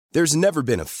There's never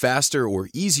been a faster or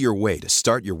easier way to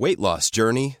start your weight loss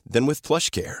journey than with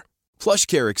PlushCare.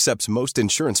 PlushCare accepts most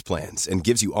insurance plans and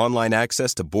gives you online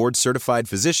access to board-certified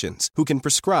physicians who can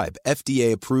prescribe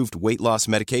FDA-approved weight loss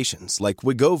medications like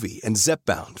Wegovy and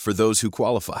Zepbound for those who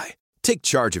qualify. Take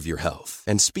charge of your health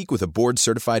and speak with a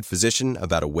board-certified physician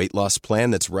about a weight loss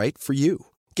plan that's right for you.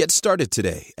 Get started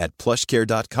today at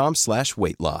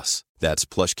plushcare.com/weightloss. That's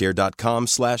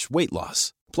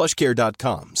plushcare.com/weightloss.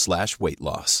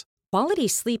 plushcare.com/weightloss. Quality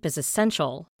sleep is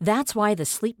essential. That's why the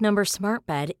Sleep Number Smart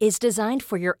Bed is designed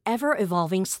for your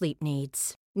ever-evolving sleep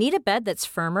needs. Need a bed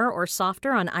that's firmer or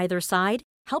softer on either side?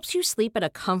 Helps you sleep at a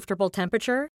comfortable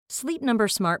temperature? Sleep Number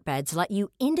Smart Beds let you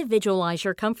individualize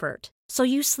your comfort, so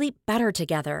you sleep better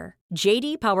together.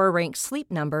 JD Power ranks Sleep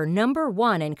Number number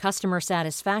 1 in customer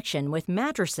satisfaction with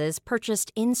mattresses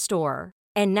purchased in-store.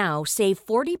 And now, save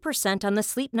 40% on the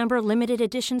Sleep Number Limited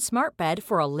Edition Smart Bed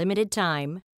for a limited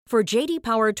time. For JD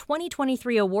Power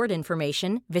 2023 award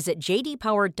information, visit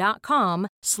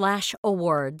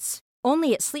jdpower.com/awards.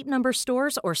 Only at Sleep Number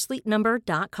stores or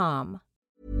sleepnumber.com.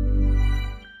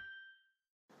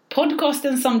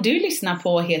 Podcasten som du lyssnar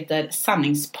på heter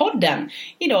Sanningspodden.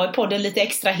 Idag är podden lite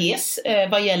extra hes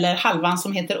vad gäller halvan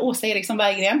som heter Åsa Eriksson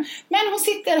Berggren. Men hon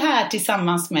sitter här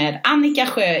tillsammans med Annika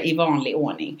Sjö i vanlig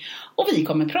ordning. Och vi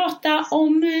kommer prata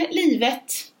om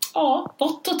livet,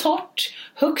 vått och torrt,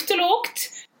 högt och lågt.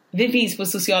 Vi finns på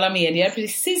sociala medier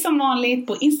precis som vanligt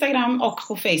på Instagram och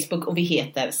på Facebook och vi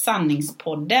heter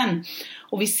Sanningspodden.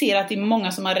 Och vi ser att det är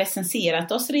många som har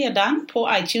recenserat oss redan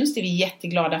på iTunes, det är vi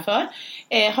jätteglada för.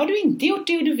 Har du inte gjort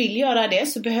det och du vill göra det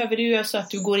så behöver du göra så att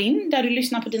du går in där du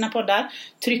lyssnar på dina poddar,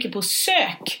 trycker på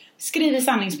sök, skriver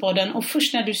Sanningspodden och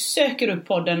först när du söker upp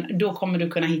podden då kommer du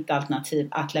kunna hitta alternativ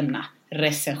att lämna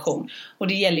recension. Och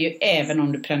det gäller ju även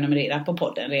om du prenumererar på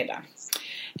podden redan.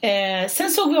 Sen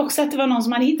såg vi också att det var någon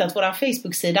som hade hittat vår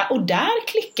Facebook-sida och där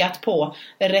klickat på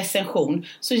recension.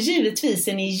 Så givetvis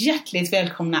är ni hjärtligt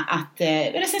välkomna att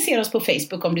recensera oss på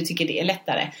Facebook om du tycker det är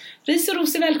lättare. Ris och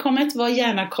ros är välkommet, var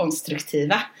gärna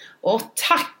konstruktiva. Och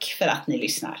tack för att ni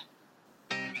lyssnar.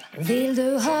 Vill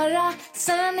du höra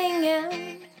sanningen?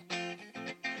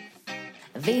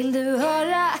 Vill du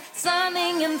höra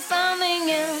sanningen,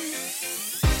 sanningen?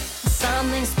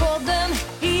 Sanningspodden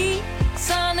i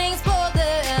Sanningspodden.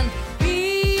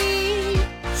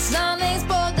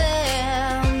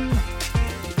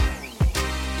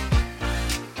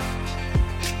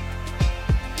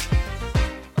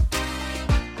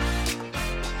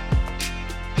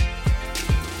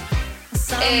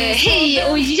 Hej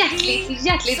och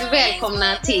hjärtligt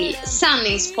välkomna till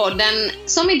Sanningspodden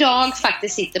som idag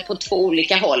faktiskt sitter på 2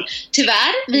 olika håll.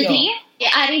 Tyvärr, vi vet, det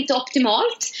är inte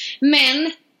optimalt,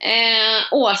 men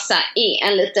Åsa är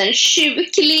en liten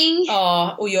tjukling.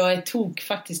 Ja, och jag är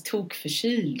faktiskt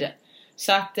tokförkyld.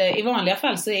 Så att i vanliga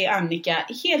fall så är Annika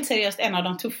helt seriöst en av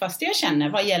de tuffaste jag känner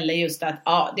vad gäller just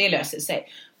att det löser sig.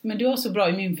 Men du har så bra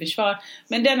immunförsvar.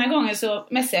 Men denna gången så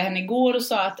messade jag henne igår och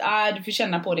sa att du får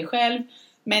känna på dig själv.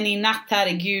 Men i natt,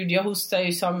 herregud, jag hostade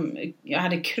ju som jag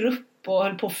hade krupp och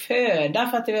höll på att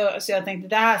föda. Så jag tänkte,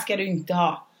 det här ska du inte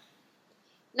ha.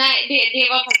 Nej, det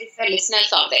var faktiskt väldigt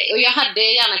snällt av dig. Och jag hade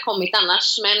gärna kommit annars.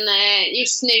 Men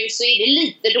just nu så är det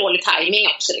lite dålig timing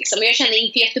också. Liksom. Jag känner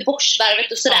inför Göteborgsvarvet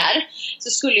och sådär. Så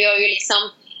skulle jag ju liksom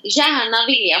gärna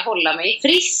vilja hålla mig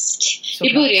frisk.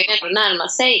 Det börjar ändå närma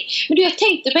sig. Men jag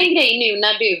tänkte på en grej nu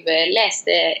när du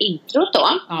läste introt då.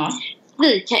 Ja.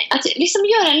 Vi kan liksom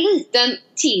göra en liten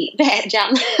till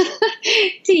vädjan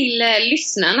till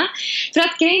lyssnarna. För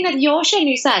att grejen är att jag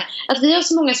känner ju så här att vi har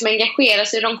så många som engagerar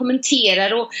sig och de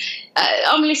kommenterar och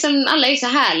liksom, alla är så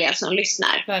härliga som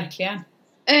lyssnar. Verkligen.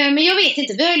 Men jag vet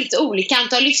inte, vi har lite olika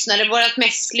antal lyssnare. Vårat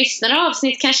mest lyssnare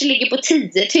avsnitt kanske ligger på 10 000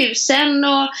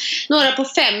 och några på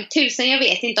 5 000. Jag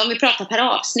vet inte om vi pratar per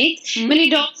avsnitt. Men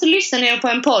idag så lyssnade jag på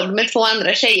en podd med 2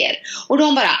 andra tjejer. Och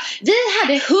de bara, vi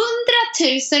hade 100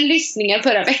 000 lyssningar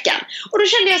förra veckan. Och då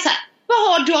kände jag så här,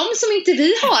 vad har de som inte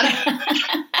vi har?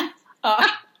 Ja,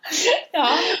 det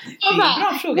är en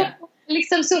bra fråga.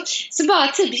 Liksom så bara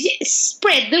typ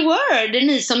spread the word,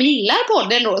 ni som gillar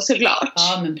podden då såklart.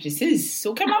 Ja men precis,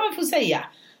 så kan man väl få säga.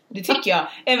 Det tycker jag,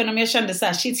 även om jag kände så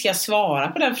här, shit, ska jag svara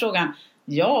på den frågan?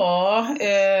 Ja,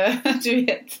 du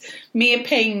vet, mer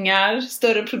pengar,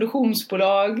 större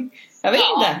produktionsbolag. Jag vet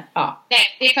inte. Ja. Nej,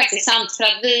 det är faktiskt sant för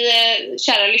att vi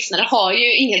kära lyssnare har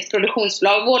ju inget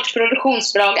produktionsbolag. Vårt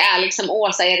produktionsbolag är liksom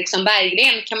Åsa Eriksson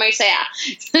Berggren kan man ju säga.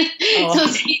 Ja. Som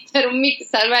sitter och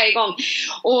mixar varje gång.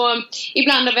 Och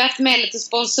ibland har vi haft med lite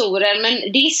sponsorer,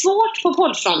 men det är svårt på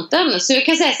poddfronten. Så jag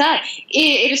kan säga så här,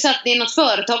 är det så att det är något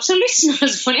företag som lyssnar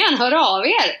så får ni gärna höra av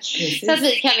er. Precis. Så att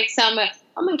vi kan liksom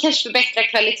ja, men kanske förbättra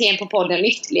kvaliteten på podden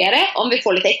ytterligare om vi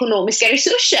får lite ekonomiska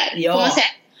resurser. Ja. Får man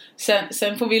säga.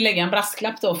 Sen får vi lägga en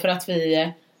brasklapp då, för att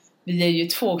vi är ju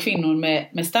 2 kvinnor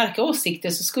med starka åsikter.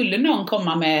 Så skulle någon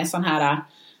komma med sån här,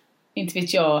 inte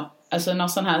vet jag, alltså någon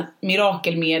sån här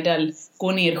mirakelmedel,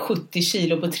 gå ner 70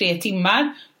 kilo på 3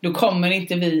 timmar, då kommer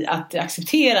inte vi att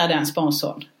acceptera den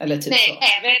sponsorn. Eller typ. Nej, så.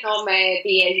 även om det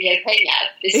ger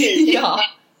pengar. Precis. Ja.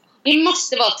 Det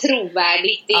måste vara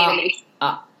trovärdigt. Det är väldigt viktigt.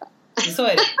 Ja, så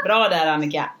är det. Bra där,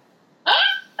 Annika.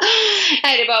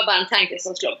 Nej, det var bara en tanke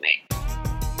som slog mig.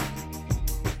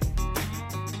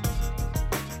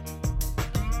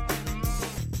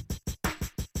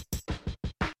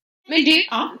 Men du,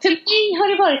 för mig har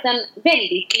det varit en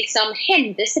väldigt liksom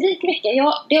händelserik vecka.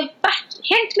 Det har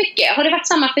hänt mycket. Har det varit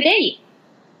samma för dig?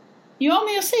 Ja,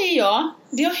 men jag säger ja.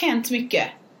 Det har hänt mycket.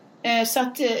 Så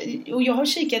att, och jag har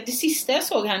kikat, det sista jag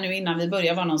såg här nu innan vi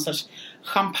började var någon sorts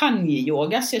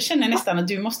champagneyoga. Så jag känner nästan att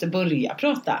du måste börja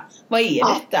prata. Vad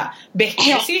är detta?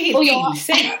 Becky ser ju helt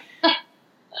till sig.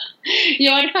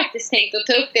 Jag hade faktiskt tänkt att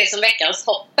ta upp det som veckans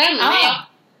toppen. Men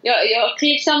jag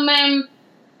liksom...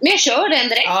 Men jag kör den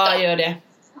direkt då. Ja, gör det.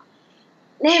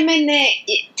 Nej, men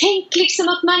tänk liksom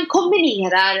att man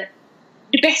kombinerar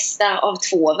det bästa av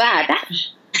 2 världar.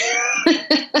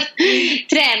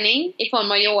 Träning i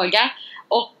form av yoga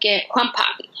och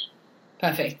champagne.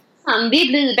 Perfekt. Kan det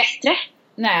bli bättre?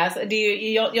 Nej, alltså,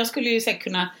 jag skulle ju säkert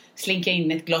kunna slinka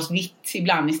in ett glas vitt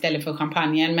ibland istället för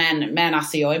champagnen. Men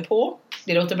alltså jag är på.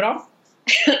 Det låter bra.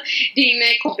 Din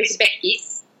kompis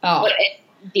Beckis. Ja.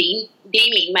 Det är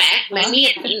min med. Men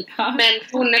min. Men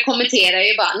hon kommenterar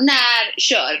ju bara, när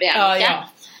kör vi, Annika?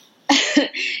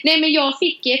 Nej, men jag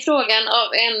fick frågan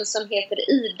av en som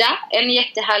heter Ida, en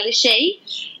jättehärlig tjej,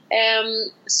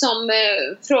 som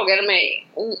frågade mig,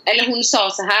 eller hon sa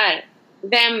så här: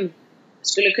 vem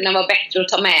skulle kunna vara bättre att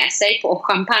ta med sig på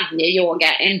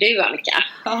champagne-yoga än du, Annika?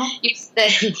 Just det,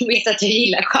 hon vet att jag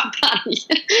gillar champagne.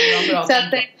 Så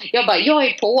att jag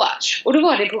är på. Och då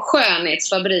var det på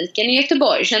Skönhetsfabriken i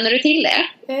Göteborg. Känner du till det?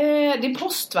 Det är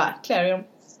post, va? Clarion.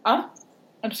 Ja,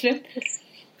 absolut.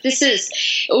 Precis.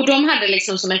 Och de hade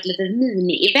liksom som ett litet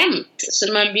mini-event. Så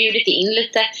de har bjudit in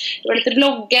lite. Det var lite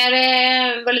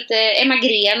bloggare. Var lite Emma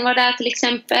Gren var där till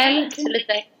exempel. Så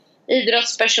lite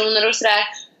idrottspersoner och sådär.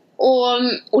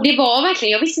 Och det var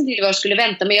verkligen, jag visste inte vad jag skulle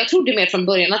vänta. Men jag trodde mer från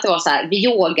början att det var så här: vi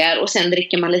yogar och sen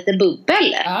dricker man lite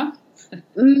bubbel. Ja.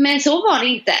 Men så var det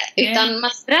inte. Utan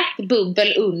man drack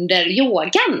bubbel under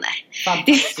yogan.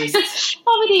 Fantastiskt.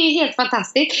 Ja, men det är helt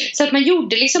fantastiskt. Så att man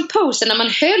gjorde liksom posen när man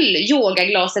höll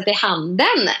yogaglaset i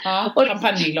handen. Ja, och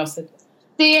champagneglaset.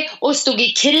 Och stod i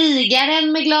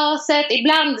krigaren med glaset.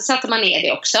 Ibland satte man ner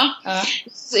det också. Ja.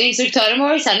 Så instruktören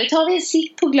var ju så här: nu tar vi en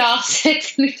sipp på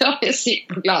glaset. Nu tar vi en sipp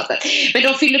på glaset. Men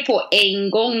de fyllde på en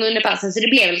gång under passen. Så det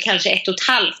blev väl kanske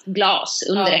 1,5 glas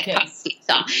under ett pass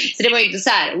liksom. Så det var ju inte så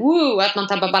här att man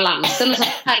tappar balansen och så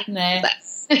här. Nej.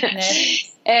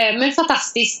 Men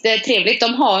fantastiskt trevligt.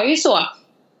 De har ju så.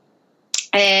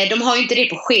 De har ju inte det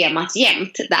på schemat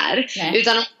jämt där. Nej.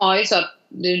 Utan de har ju så att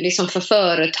liksom för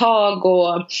företag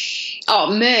och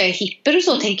möhipper och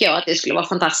så tänker jag att det skulle vara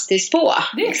fantastiskt på.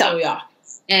 Det liksom. Tror jag.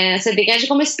 Så det kanske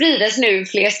kommer spridas nu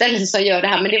fler ställen som gör det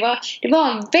här. Men det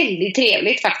var väldigt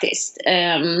trevligt faktiskt.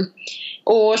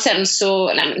 Och sen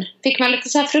så fick man lite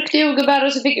så här frukt och jordgubbar.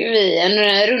 Och så fick vi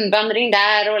en rundvandring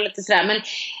där och lite sådär. Men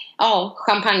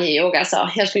champagneyoga alltså.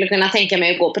 Jag skulle kunna tänka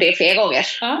mig att gå på det fler gånger.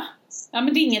 Ja,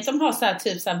 men det är inget som har så här,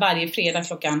 typ så här, varje fredag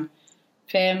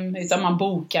 5:00, utan man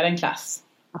bokar en klass.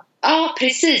 Ja,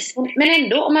 precis. Men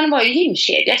ändå, om man var i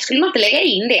gymkedja, skulle man inte lägga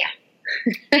in det?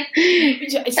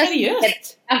 Ja,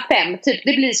 seriöst? 5, typ.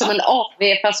 Det blir som en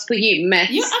AV fast på gymmet.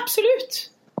 Ja, absolut.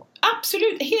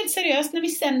 Absolut, helt seriöst. När vi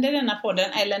sänder denna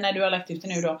podden, eller när du har lagt ut det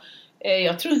nu då.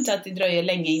 Jag tror inte att det dröjer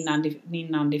länge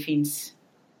innan det finns.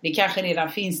 Det kanske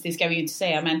redan finns, det ska vi ju inte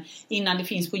säga. Men innan det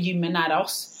finns på gymmen nära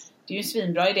oss. Det är ju en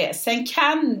svinbra idé. Sen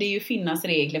kan det ju finnas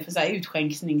regler för så här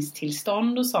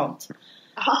utskänkningstillstånd och sånt.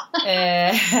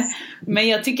 Men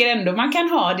jag tycker ändå man kan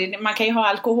ha det. Man kan ju ha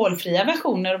alkoholfria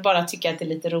versioner och bara tycka att det är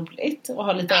lite roligt. Och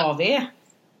ha lite AV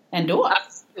ändå.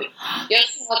 Jag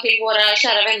sa till våra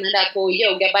kära vänner där på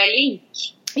Yoga by Link.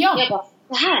 Ja. Jag bara,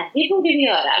 det borde vi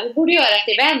göra. Vi borde göra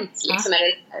ett event liksom,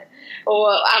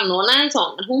 och anordna en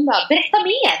sån. Hon bara, berätta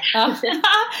mer.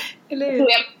 Jag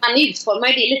tror man utformar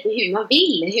det lite hur man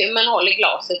vill. Hur man håller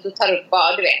glaset och tar upp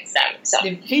vad du vet. Där, liksom.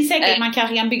 Det finns säkert man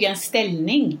kanske kan bygga en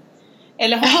ställning.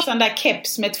 Eller ha en sån där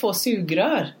keps med 2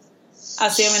 sugrör.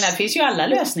 Alltså jag menar, det finns ju alla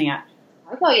lösningar.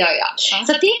 Ja.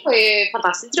 Så det var ju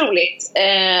fantastiskt roligt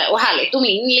och härligt. Och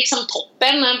min liksom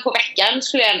toppen på veckan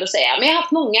skulle jag ändå säga. Men jag har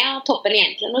haft många toppen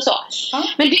egentligen och så.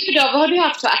 Men du då, vad har du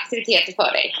haft för aktiviteter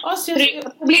för dig?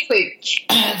 Förutom att bli sjuk.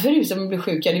 Förutom att bli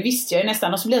sjuk, ja det visste jag ju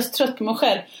nästan. Och så blev jag så trött på mig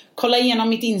själv. Kolla igenom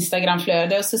mitt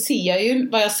Instagramflöde och så ser jag ju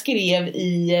vad jag skrev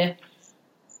i...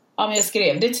 Ja, men jag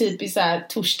skrev det typ i så här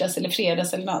torsdags eller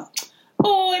fredags eller något.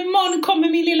 Imorgon kommer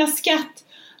min lilla skatt.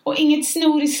 Och inget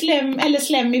snor i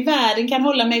slem i världen kan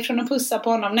hålla mig från att pussa på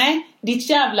honom. Nej, ditt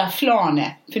jävla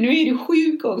flane. För nu är du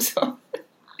sjuk också.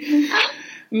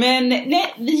 Men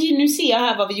nej, nu ser jag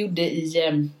här vad vi gjorde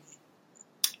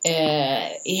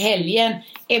i helgen.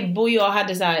 Ebbe och jag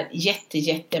hade så här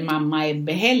jättemamma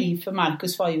Ebbe-helg. För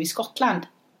Marcus var ju i Skottland.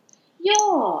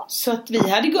 Ja. Så att vi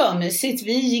hade görmysigt.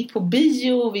 Vi gick på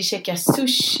bio, vi käkade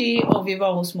sushi och vi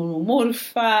var hos mormor och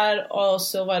morfar. Och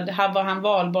så var han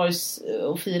Valborgs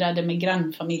och firade med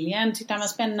grannfamiljen. Tyckte han var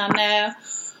spännande.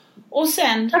 Och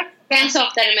sen... En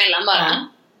sak däremellan bara.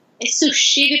 Ja.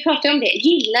 Sushi, vi pratade om det.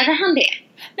 Gillade han det?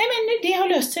 Nej men det har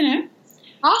löst sig nu.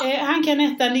 Ja. Han kan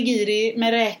äta nigiri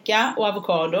med räka och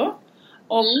avokado.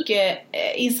 Och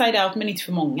inside out men inte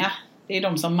för många. Det är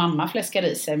de som mamma fläskar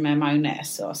i sig med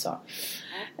majonnäs och så.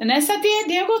 Nej, så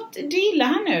det har gått, det gillar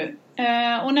han nu.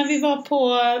 Och när vi var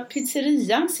på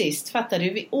pizzerian sist, fattade du,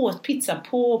 vi åt pizza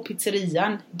på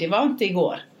pizzerian. Det var inte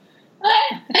igår.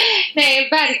 Nej,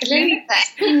 verkligen inte.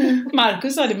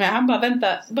 Marcus sa det med, han bara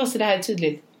vänta, bara så det här är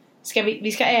tydligt.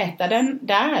 Vi ska äta den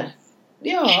där.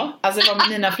 Ja, alltså det var med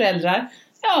mina föräldrar.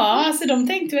 Ja, alltså de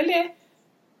tänkte väl det.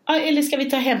 Eller ska vi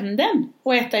ta hem den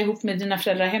och äta ihop med dina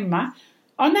föräldrar hemma?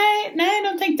 Ja, nej,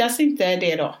 de tänkte alltså inte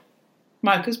det då.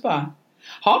 Marcus bara,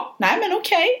 ja, nej men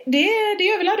okej, det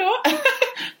gör vi då.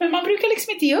 Men man brukar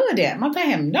liksom inte göra det, man tar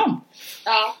hem dem.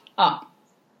 Ja.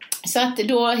 Så att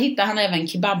då hittar han även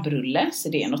kebabrulle, så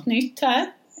det är något nytt här.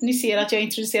 Ni ser att jag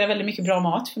introducerar väldigt mycket bra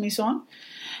mat för min son.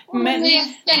 Men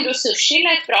ändå sushi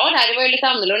lät bra där, det var ju lite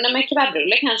annorlunda med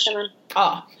kebabrulle kanske. Men...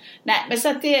 Ja, nej men så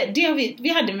att det har vi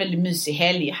hade en väldigt mysig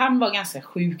helg. Han var ganska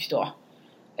sjuk då.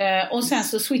 Och sen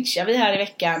så switchar vi här i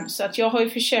veckan. Så att jag har ju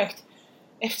försökt,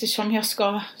 eftersom jag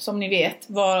ska, som ni vet,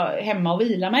 vara hemma och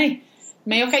vila mig.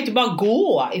 Men jag kan inte bara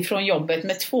gå ifrån jobbet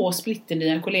med 2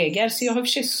 splitternya kollegor. Så jag har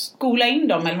försökt skola in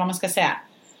dem, eller vad man ska säga.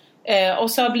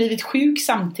 Och så har jag blivit sjuk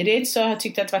samtidigt. Så jag har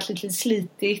tyckt att det varit lite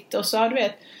slitigt. Och så har du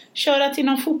vet, köra till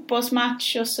någon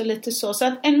fotbollsmatch och så lite så. Så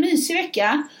att en mysig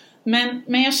vecka.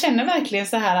 Men jag känner verkligen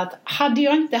så här att hade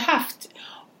jag inte haft...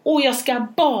 Och jag ska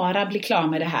bara bli klar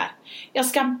med det här.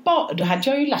 Då hade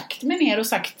jag ju lagt mig ner och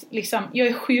sagt liksom, jag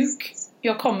är sjuk,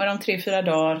 jag kommer om 3-4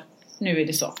 dagar, nu är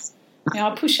det så. Men jag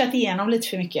har pushat igenom lite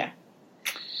för mycket.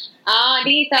 Ja, det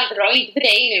är inte alltid bra, inte för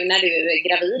dig nu när du är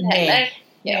gravid heller.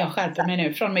 Nej, jag skärper mig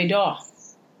nu, från mig idag.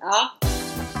 Ja.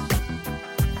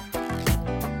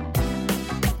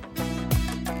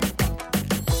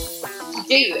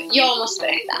 Du, jag måste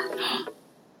berätta.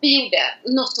 Vi gjorde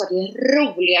något av det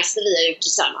roligaste vi har gjort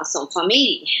tillsammans som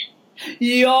familj.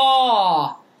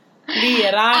 Ja!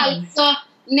 Leran. Alltså,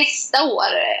 nästa år,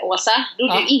 Åsa, då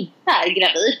du inte är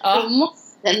gravid, då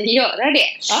måste ni göra det.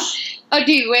 Ja,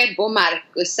 du och Ebbe och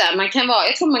Marcus,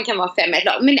 jag tror man kan vara 5 ett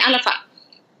lag. Men i alla fall,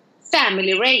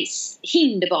 family race,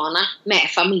 hinderbana med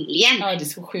familjen. Ja, det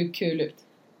såg sjukt kul ut.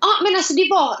 Ja, men alltså det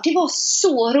var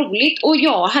så roligt. Och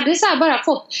jag hade så här bara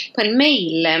fått på en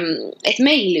ett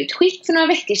mailutskick för några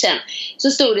veckor sedan.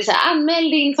 Så stod det så här, anmäl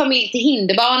din familj till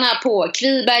hinderbana på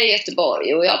Kviberg i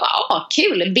Göteborg. Och jag bara,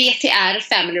 kul, BTR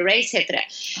Family Race heter det.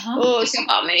 Och så jag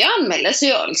bara, men jag anmälde. Så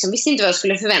jag liksom visste inte vad jag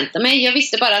skulle förvänta mig. Jag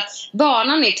visste bara att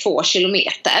banan är 2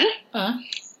 kilometer.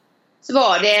 Så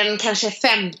var det kanske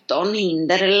 15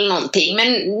 hinder eller någonting.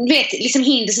 Men du vet, liksom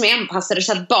hinder som är anpassade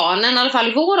så att barnen, i alla fall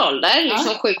i vår ålder,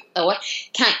 liksom 7-8 år,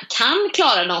 kan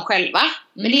klara dem själva.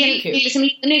 Men det är liksom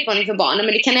inte en utmaning för barnen.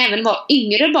 Men det kan även vara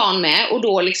yngre barn med. Och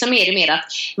då liksom är det mer att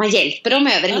man hjälper dem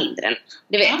över hindren.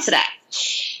 Du vet, sådär.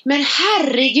 Men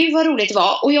herregud vad roligt det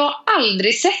var. Och jag har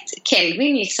aldrig sett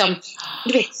Kelvin liksom,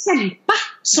 du vet, kämpa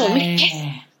så mycket.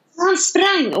 Han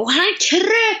sprang och han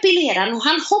kröp i leran och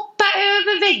han hoppade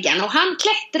över väggen och han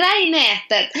klättrade i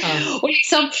nätet. Och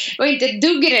liksom var inte ett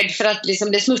dugg rädd för att liksom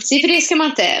bli smutsig, för det ska man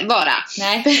inte vara.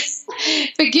 Nej.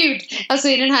 För gud, alltså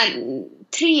i den här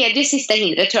 3:e sista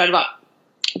hindret tror jag det var,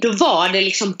 då var det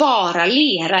liksom bara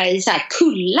lera i så här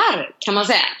kullar kan man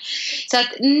säga. Så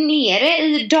att nere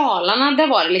i dalarna där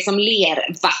var det liksom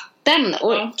lervatten.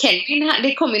 Och Kelvin,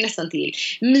 det kom ju nästan till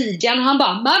midjan och han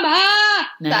bara, mamma!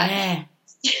 Nej.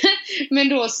 Men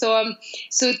då så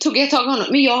tog jag tag i honom.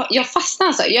 Men jag fastnade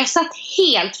alltså. Jag satt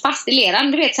helt fast i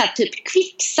leran. Du vet så här typ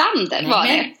kvicksand var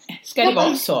det. Ska det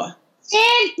vara så?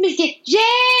 Hjälp Micke,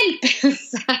 hjälp!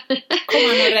 Kom kom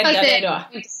han och räddade dig då?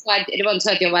 Det var inte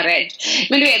så att jag var rädd.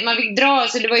 Men du vet, man fick dra,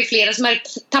 så det var ju flera som hade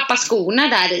tappat skorna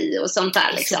där i och sånt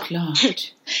där liksom. Såklart.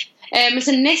 Men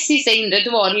sen näst sista hindret,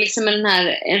 då var det liksom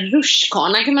en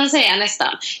rutschkana kan man säga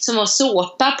nästan, som var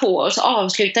såpa på, och så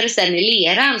avslutades den i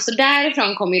leran. Så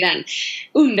därifrån kom ju den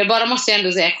underbara, måste jag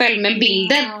ändå säga själv, men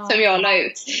bilden som jag la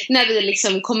ut. När vi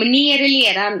liksom kommer ner i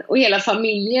leran och hela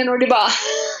familjen, och det bara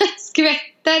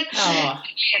skvätter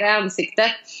i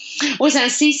ansiktet. Och sen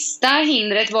sista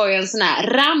hindret var ju en sån här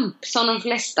ramp som de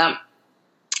flesta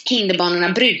hinderbanorna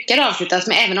brukar avslutas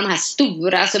med, även de här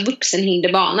stora, alltså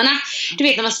vuxenhinderbanorna. Du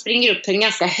vet när man springer upp på en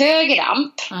ganska hög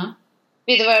ramp.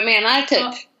 Vet du vad jag menar? Typ.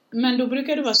 Ja, men då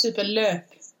brukar det vara typ en löp.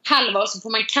 Halva, och så får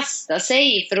man kasta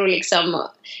sig för att liksom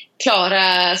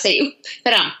klara sig upp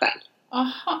för rampen.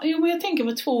 Aha, jo, men jag tänker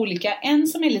på två olika. En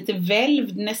som är lite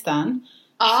välvd nästan.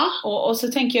 Ja. Och så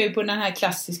tänker jag ju på den här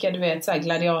klassiska, du vet, så här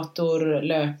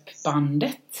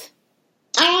gladiatorlöpbandet.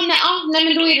 Nej,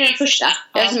 men då är det den första.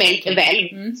 Den som är lite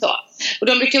välv. Så. Och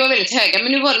de brukar vara väldigt höga,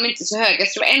 men nu var de inte så höga.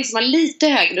 Så det var en som var lite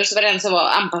högre, och så var den som var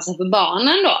anpassad för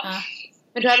barnen då.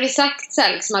 Men då hade vi sagt så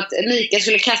här, liksom, att Mikael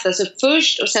skulle kastas upp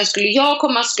först, och sen skulle jag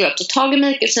komma, skulle jag ta tag i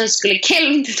Mikael, och sen skulle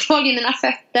Kelvin ta tag i mina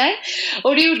fötter.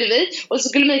 Och det gjorde vi. Och så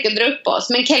skulle Mikael dra upp oss,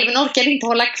 men Kelvin orkade inte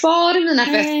hålla kvar i mina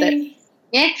fötter.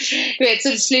 Yeah. Du vet, så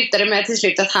det slutade med till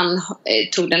slut att han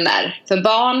tog den där för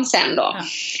barn sen då.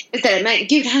 Men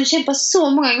gud, han kämpade så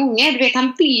många gånger. Du vet,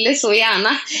 han ville så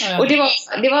gärna. Och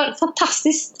det var en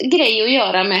fantastisk grej att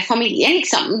göra med familjen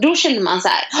liksom. Då kände man så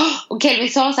här. Och Kelvin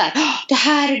sa så här: det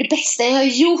här är det bästa jag har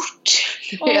gjort.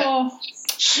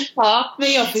 Ja,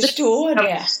 men jag förstår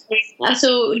det. Alltså,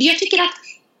 jag tycker att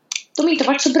de inte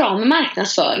har varit så bra med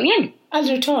marknadsföringen.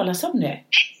 Aldrig hört talas om det.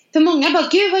 För många bara,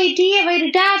 gud, vad är det? Vad är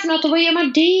det där för något? Och vad gör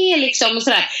man det? Liksom, och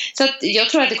sådär. Så att jag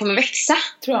tror att det kommer växa.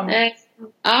 Tror jag.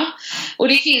 Ja. Och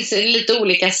det finns lite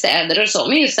olika städer och så,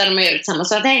 men just där de gör tillsammans.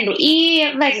 Så att det ändå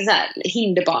är verkligen så här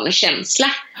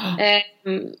hinderbanekänsla.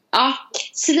 Ja,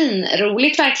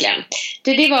 svinroligt verkligen.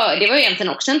 Det var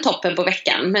egentligen också en toppen på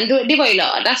veckan. Men det var ju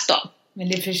lördags då. Men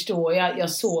det förstår jag. Jag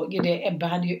såg ju det. Ebba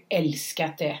hade ju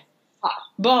älskat det.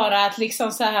 Bara att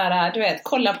liksom så här, du vet,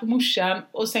 kolla på morsan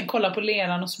och sen kolla på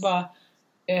leran och så bara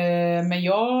men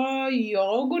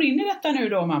jag går in i detta nu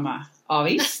då, mamma. Ja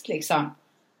visst liksom.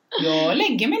 Jag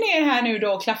lägger mig ner här nu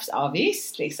då och klafsar. Ja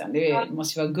visst liksom. Det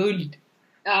måste ju vara guld.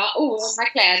 Ja, oerhörda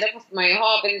kläder måste man ju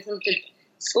ha. Liksom typ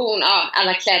skon,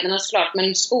 alla kläderna såklart,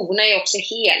 men skorna är ju också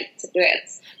helt, du vet.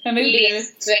 Men vad gjorde du?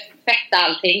 Tvätta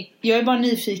allting. Jag är bara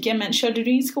nyfiken, men körde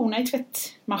du in skorna i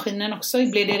tvättmaskinen också?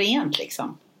 Blev det rent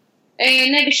liksom?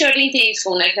 Nej, vi körde inte in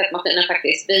skorna i tvättmaskinen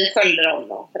faktiskt. Vi följde dem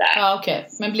då för det. Ja, okej.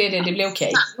 Men det blev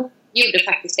okej? Han gjorde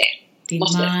faktiskt det. Din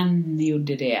man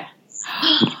gjorde det.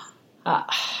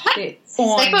 Det är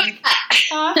ordning.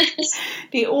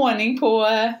 Det är ordning på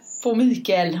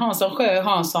Mikael Hansson Sjö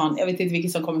Hansson. Jag vet inte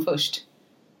vilket som kommer först.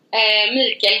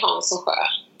 Mikael Hansson Sjö.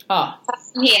 Ja.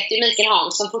 Han heter ju Mikael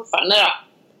Hansson fortfarande då.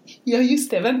 Ja,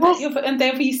 just det. Vänta,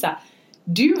 jag får gissa.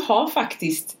 Du har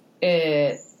faktiskt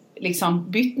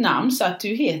liksom bytt namn så att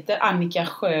du heter Annika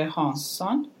Sjö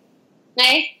Hansson.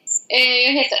 Nej,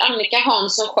 jag heter Annika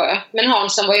Hansson Sjö, men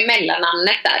Hansson var ju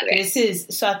mellannamnet där. Vet.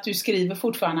 Precis, så att du skriver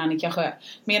fortfarande Annika Sjö.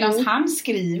 Medan han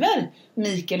skriver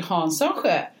Mikael Hansson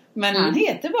Sjö, men han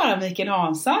heter bara Mikael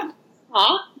Hansson.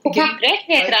 Ja, på pappret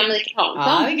heter han Mikael Hansson.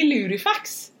 Ja, vilken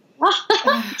lurifax.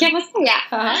 Kan man säga.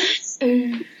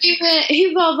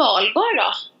 Hur var valborg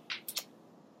då?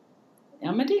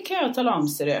 Ja, men det kan jag tala om,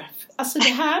 ser du. Alltså det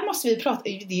här måste vi prata.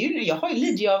 Jag har ju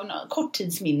lidit av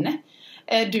korttidsminne.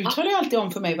 Du talar ju alltid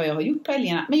om för mig vad jag har gjort på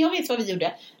helgerna. Men jag vet vad vi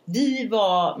gjorde. Vi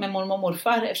var med mormor och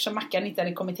morfar eftersom Mackan inte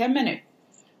hade kommit hem ännu.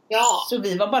 Ja. Så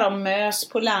vi var bara mös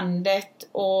på landet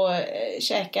och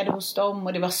käkade hos dem.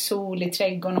 Och det var sol i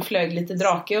trädgården och flög lite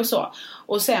drake och så.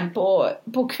 Och sen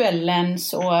på kvällen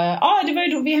så... Ja, det var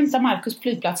ju då vi hämtade Markus på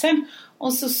flygplatsen.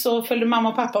 Och så följde mamma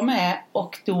och pappa med.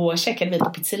 Och då käkade vi på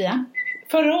pizzeria.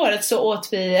 Förra året så åt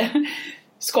vi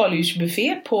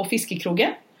skaldjursbuffé på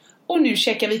fiskekrogen. Och nu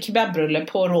käkar vi kebabrulle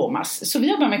på Romas. Så vi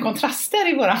jobbar med kontraster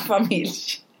i våran familj.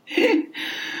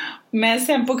 Men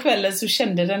sen på kvällen så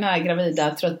kände den här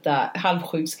gravida, trötta,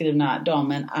 halvsjukskrivna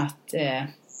damen att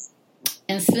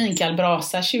en svinkall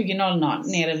brasa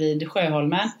 20.00 nere vid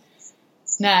Sjöholmen.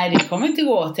 Nej, det kommer inte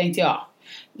gå, tänkte jag.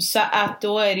 Så att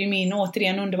då är det ju min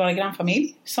återigen underbara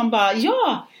grannfamilj som bara,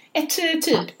 ett typ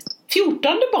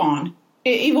 14:e barn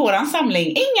i våran samling.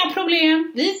 Inga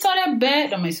problem, vi tar Ebbe.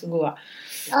 De är så goda.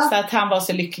 Ja. Så att han var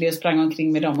så lycklig och sprang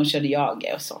omkring med dem och körde jag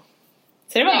och så.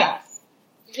 Så det var bra.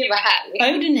 Det var härligt.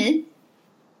 Vad gjorde ni?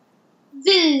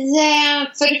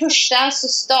 För det första så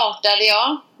startade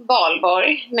jag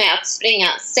valborg med att springa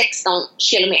 16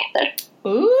 kilometer.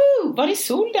 Var det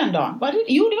sol den dagen?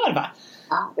 Jo, det var det, va?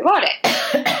 Ja, det var det.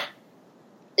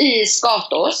 I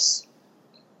Skatås.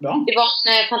 Bra. Det var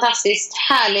en fantastiskt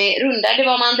härlig runda. Det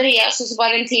var med Andreas och så var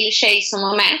det en till tjej som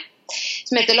var med.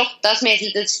 Som heter Lotta, som är ett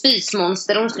litet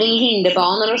spysmonster. Hon springer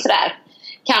hinderbanor och sådär.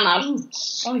 Kan allt.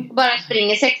 Bara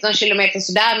springer 16 kilometer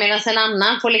sådär. Medan en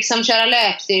annan får liksom köra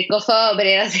löpstyrka och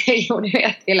förbereda sig. Och du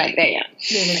vet, hela grejen.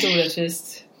 Det är lite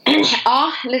orättvist.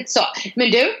 Ja, lite så.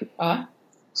 Men du,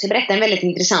 så berätta en väldigt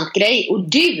intressant grej. Och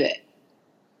du,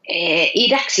 i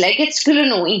dagsläget skulle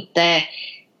nog inte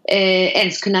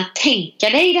ens kunna tänka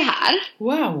dig det här.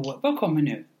 Wow, vad kommer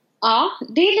nu? Ja,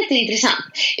 det är lite intressant.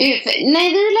 När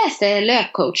vi läste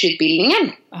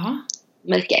löpcoachutbildningen,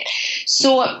 Mikael,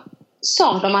 så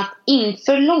sa de att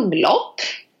inför långlopp,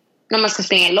 när man ska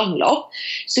springa långlopp,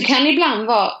 så kan det ibland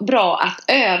vara bra att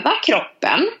öva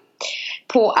kroppen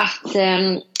på att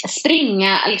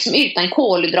springa liksom utan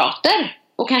kolhydrater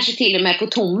och kanske till och med på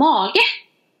tom mage.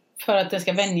 För att det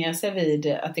ska vänja sig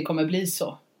vid att det kommer bli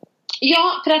så.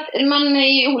 Ja, för att man är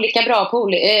ju olika bra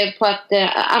på att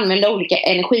använda olika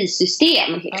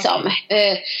energisystem liksom.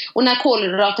 Och när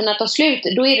kolhydraterna tar slut,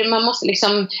 då är det man måste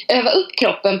liksom öva upp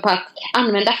kroppen på att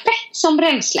använda fett som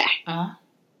bränsle.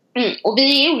 Och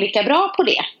vi är olika bra på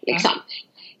det liksom.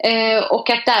 Och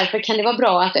att därför kan det vara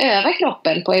bra att öva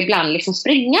kroppen på ibland liksom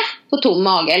springa på tom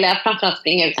mage, eller framförallt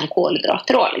springa utan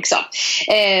kolhydrater då, liksom.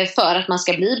 För att man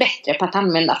ska bli bättre på att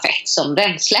använda fett som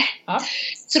bränsle.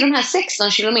 Så de här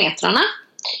 16 kilometrarna,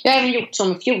 jag har även gjort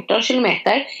som 14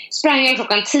 kilometer, sprang jag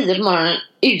klockan 10 på morgonen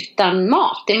utan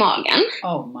mat i magen.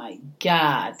 Oh my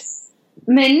god.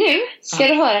 Men nu ska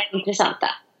du höra det intressanta.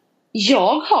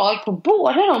 Jag har på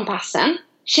båda de passen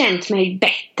känt mig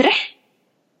bättre.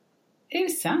 Är det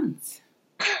sant?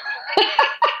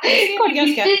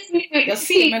 Jag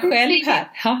ser mig själv här.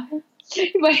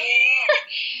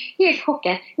 Helt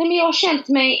chockad. Nej, men jag har känt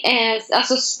mig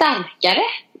alltså starkare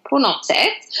på något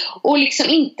sätt. Och liksom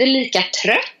inte lika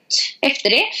trött efter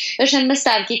det. Jag känner mig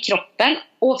stark i kroppen.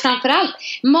 Och framförallt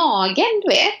magen, du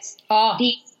vet.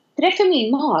 Det är för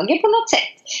min mage på något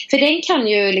sätt. För den kan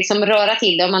ju liksom röra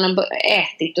till det om man har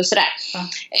ätit och sådär.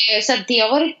 Så att det har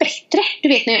varit bättre, du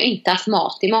vet, när jag inte haft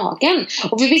mat i magen.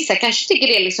 Och för vissa kanske tycker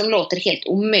det liksom låter helt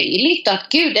omöjligt. Och att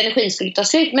gud, energin skulle ta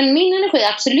slut. Men min energi har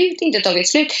absolut inte tagit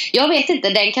slut. Jag vet inte,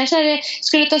 den kanske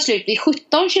skulle ta slut vid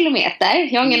 17 kilometer.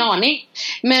 Jag har ingen aning.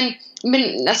 Men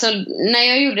alltså, när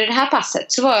jag gjorde det här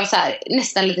passet så var jag så här,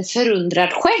 nästan lite förundrad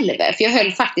själv. För jag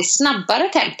höll faktiskt snabbare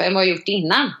tempo än vad jag gjort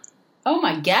innan. Oh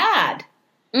my god.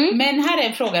 Men här är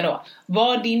en fråga då.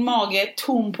 Var din mage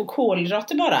tom på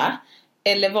kolhydrater bara?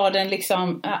 Eller var den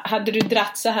liksom, hade du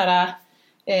dratt så här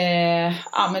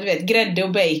men du vet, grädde och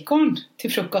bacon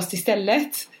till frukost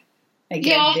istället? Nej,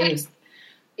 grädde just.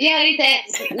 Jag hade inte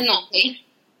ätit någonting.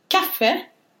 Kaffe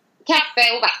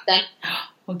och vatten.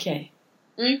 Okej.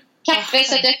 Kaffe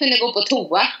så att jag kunde gå på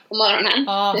toa på morgonen.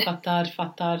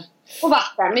 Fattar. Och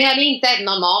vatten, men jag hade inte ätit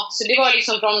någon mat. Så det var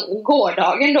liksom från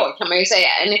gårdagen då, kan man ju säga.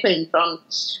 Energin från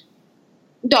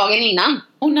dagen innan.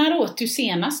 Och när åt du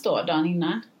senast då, dagen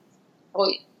innan?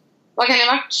 Oj, vad kan det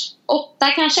ha varit?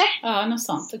 8 kanske? Ja, något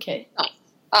sånt, okej.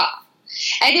 Ja.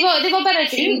 Nej, det var bara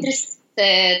ett intressant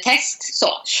test så.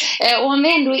 Och om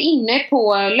vi ändå är inne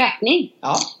på löpning,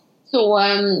 så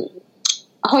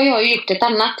har jag ju gjort ett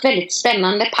annat väldigt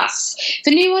spännande pass.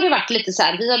 För nu har det varit lite så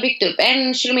här, vi har byggt upp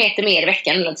 1 kilometer mer i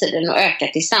veckan hela tiden och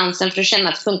ökat distansen för att känna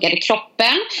att det funkar i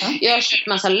kroppen. Jag har kört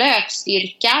massa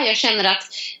löpstyrka. Jag känner att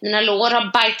mina lår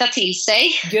har bajtat till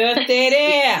sig. Gött är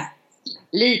det!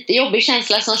 Lite jobbig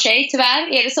känsla som tjej,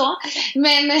 tyvärr är det så.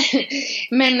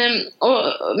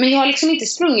 Men jag har liksom inte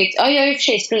sprungit. Ja, jag har i och för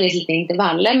sig sprungit lite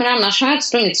intervaller, men annars har jag inte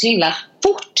sprungit så himla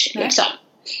fort liksom.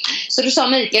 Så då sa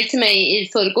Mikael till mig i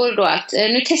förrgår då att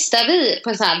nu testar vi på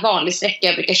en sån här vanlig sträcka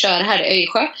jag brukar köra här i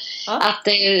Öjsjö. Att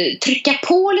trycka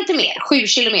på lite mer. 7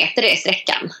 kilometer är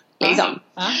sträckan. Liksom.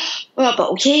 Och jag bara,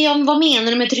 okej, vad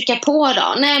menar du med trycka på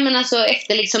då? Nej, men alltså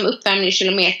efter liksom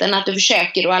uppvärmningskilometern att du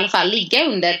försöker då i alla fall ligga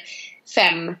under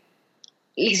 5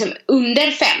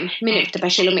 minuter per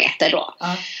kilometer då.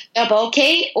 Jag bara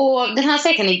okej, och den här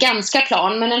sträckan är ganska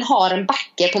plan, men den har en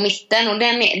backe på mitten och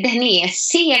den är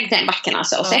seg, den backen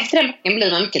alltså. Och så efter den backen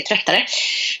blir man mycket tröttare.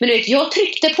 Men du vet, jag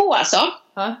tryckte på alltså.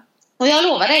 Och jag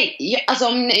lovar dig,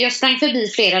 jag sprang förbi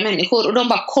flera människor och de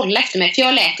bara kollade efter mig, för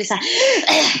jag lät det så här.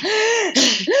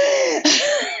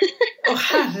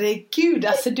 Herregud,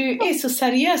 alltså du är så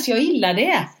seriös, jag gillar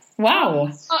det.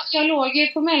 Wow. Jag låg ju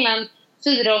på mellan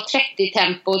 4,30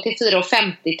 tempo till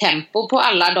 4,50 tempo på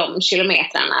alla de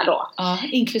kilometrarna då. Ja,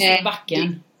 inklusive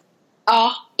backen.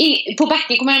 Ja, på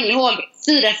backen kommer jag ihåg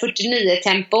 4:49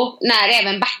 tempo när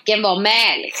även backen var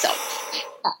med liksom.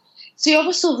 Så jag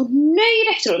var så nöjd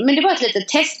efteråt. Men det var ett litet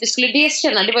test. Vi skulle dels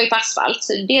känna, det var ju på asfalt,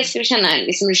 så dels skulle vi känna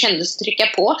liksom, hur det kändes att trycka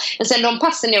på. Men sen de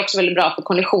passen är också väldigt bra för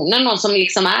konditionen. Någon som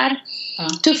liksom är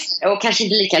tuff och kanske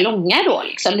inte lika långa då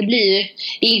liksom. Det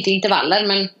är inte intervaller,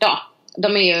 men ja,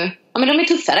 de är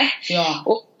tuffare. Ja.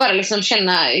 Och bara liksom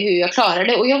känna hur jag klarade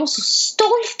det. Och jag var så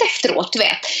stolt efteråt, du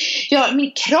vet.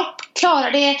 Min kropp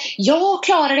klarade det, jag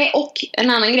klarade det. Och en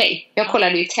annan grej, jag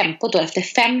kollade ju tempot då efter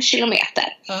 5 kilometer.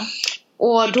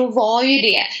 Och då var ju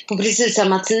det på precis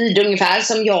samma tid ungefär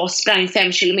som jag sprang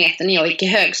 5 kilometer när jag gick i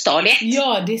högstadiet.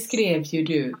 Ja, det skrev ju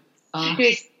du. Du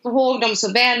vet, jag ihåg dem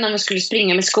så väl när vi skulle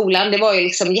springa med skolan. Det var ju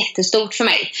liksom jättestort för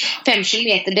mig. 5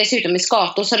 kilometer, dessutom i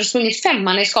Skatås. Så hade du sprungit 5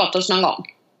 i Skatås någon gång?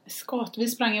 Vi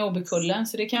sprang i Åbykullen,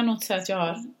 så det kan jag nog inte säga att jag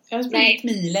har. Jag har sprungit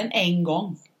milen en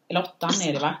gång. Eller 8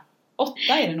 är det, va? 8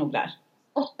 är det nog där.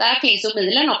 8 finns och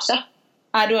milen också.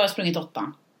 Nej, då har jag sprungit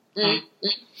 8.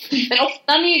 Men 8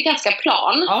 är ju ganska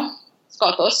plan.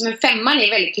 Skatås, men 5 är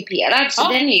väldigt kuperad. Så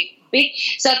den är ju kuppig.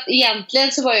 Så att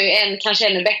egentligen så var jag ju kanske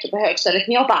ännu bättre på högstadiet.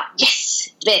 Men jag bara, yes!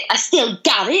 I still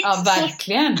got it! Ja,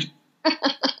 verkligen.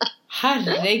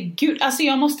 Herregud. Alltså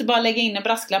jag måste bara lägga in en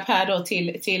brasklapp här då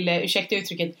till ursäkta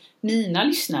uttrycket, mina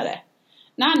lyssnare.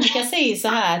 När Annika säger så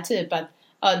här typ att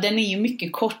den är ju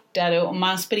mycket kortare och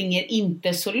man springer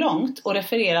inte så långt och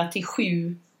refererar till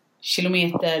 7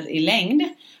 kilometer i längd.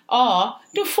 Ja,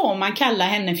 då får man kalla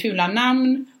henne fula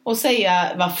namn och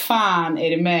säga, vad fan är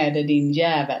det med dig, din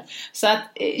jävel? Så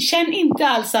att känn inte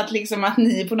alls att liksom att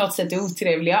ni på något sätt är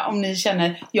otrevliga om ni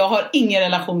känner, jag har ingen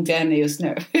relation till henne just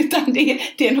nu, utan det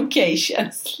är en okej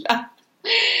känsla.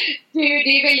 Du,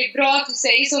 det är väldigt bra att du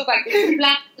säger så faktiskt.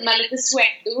 Ibland är man lite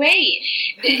swept away.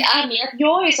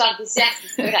 Jag är så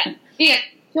entusiastisk för det.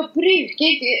 Jag brukar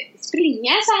inte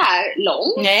springa så här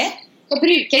långt. Nej. Jag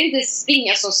brukar inte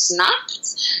springa så snabbt.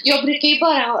 Jag brukar ju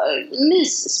bara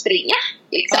mysspringa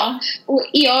liksom. Ja. Och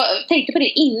jag tänkte på det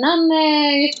innan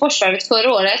Göteborgsvarvet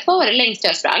förra året. Vad var det längst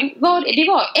jag sprang? Det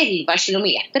var 11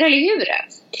 kilometer, eller hur?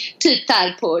 Typ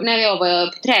där när jag var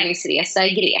på träningsresa i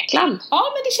Grekland. Ja,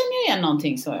 men det känner jag igen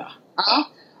någonting, så ja. Ja.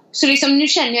 Så liksom, nu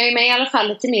känner jag mig i alla fall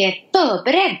lite mer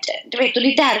förberedd. Du vet, och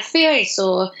det är därför jag är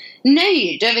så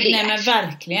nöjd över det. Nej, men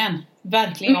verkligen.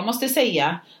 Verkligen, jag måste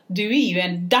säga, du är ju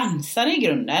en dansare i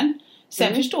grunden.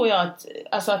 Sen förstår jag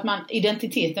att man,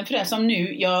 identiteten för det, som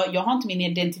nu, jag har inte min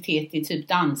identitet i typ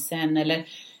dansen eller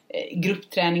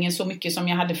gruppträningen så mycket som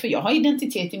jag hade, för jag har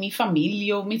identitet i min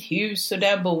familj och mitt hus och där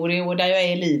jag bor i och där jag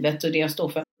är i livet och det jag står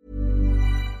för.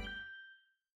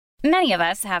 Many of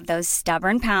us have those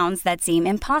stubborn pounds that seem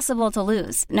impossible to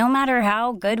lose, no matter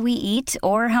how good we eat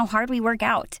or how hard we work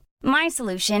out. My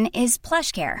solution is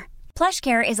PlushCare.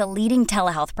 PlushCare is a leading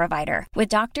telehealth provider with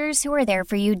doctors who are there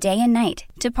for you day and night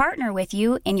to partner with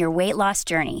you in your weight loss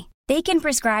journey. They can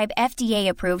prescribe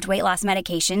FDA-approved weight loss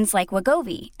medications like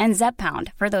Wegovy and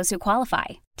Zepbound for those who qualify.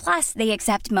 Plus, they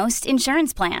accept most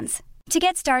insurance plans. To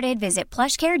get started, visit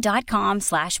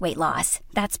plushcare.com/weightloss.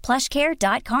 That's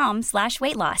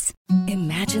plushcare.com/weightloss.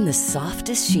 Imagine the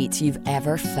softest sheets you've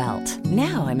ever felt.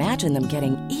 Now imagine them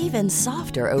getting even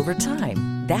softer over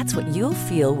time. That's what you'll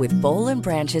feel with Boll &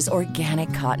 Branch's organic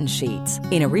cotton sheets.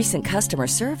 In a recent customer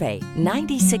survey,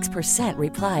 96%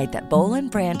 replied that Boll &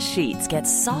 Branch sheets get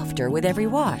softer with every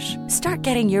wash. Start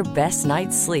getting your best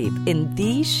night's sleep in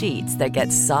these sheets that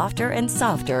get softer and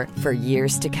softer for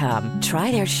years to come.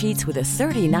 Try their sheets with a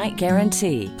 30-night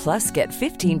guarantee. Plus, get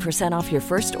 15% off your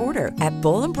first order at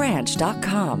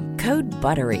BollandBranch.com. Code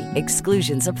BUTTERY.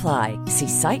 Exclusions apply. See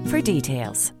site for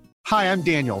details. Hi, I'm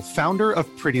Daniel, founder of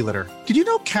Pretty Litter. Did you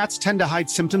know cats tend to hide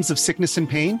symptoms of sickness and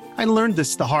pain? I learned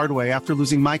this the hard way after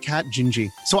losing my cat,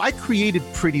 Gingy. So I created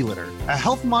Pretty Litter, a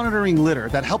health monitoring litter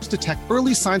that helps detect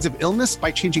early signs of illness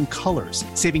by changing colors,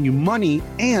 saving you money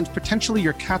and potentially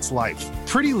your cat's life.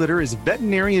 Pretty Litter is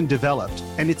veterinarian developed,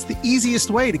 and it's the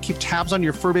easiest way to keep tabs on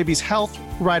your fur baby's health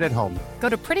right at home. Go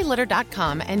to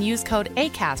prettylitter.com and use code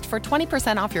ACAST for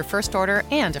 20% off your first order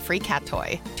and a free cat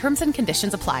toy. Terms and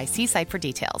conditions apply. See site for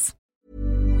details.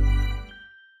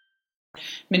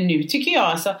 Men nu tycker jag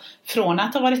alltså, från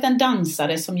att ha varit en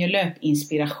dansare som gör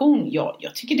löpinspiration,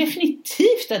 jag tycker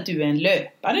definitivt att du är en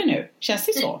löpare nu. Känns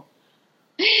det så?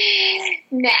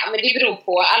 Nej, men det beror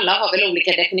på. Alla har väl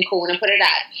olika definitioner på det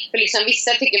där. För liksom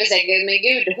vissa tycker väl säkert, men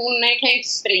gud, hon kan ju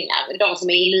inte springa. De som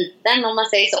är i eliten, om man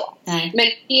säger så. Nej. Men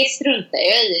det struntar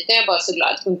jag i. Jag är bara så glad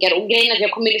att det funkar. Och grejen är att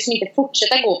jag kommer liksom inte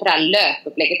fortsätta gå på det här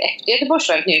löpupplägget efter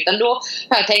Göteborgsvarvet nu. Utan då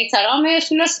har jag tänkt så här, men jag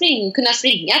skulle kunna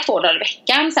springa 2 dagar i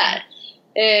veckan så här.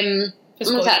 För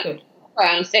skojs skull.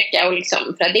 skön sträcka och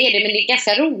liksom, för det är det, men det är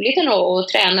ganska roligt ändå att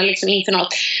träna liksom inför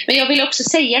något. Men jag vill också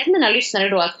säga till mina lyssnare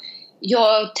då att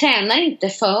jag tränar inte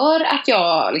för att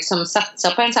jag liksom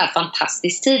satsar på en så här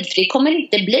fantastisk tid, för det kommer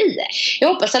inte bli. Jag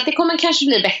hoppas att det kommer kanske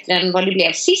bli bättre än vad det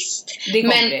blev sist. Det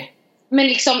kommer det. Men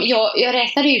liksom, jag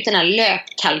räknade ut den här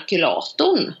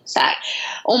löpkalkylatorn så här.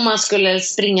 Om man skulle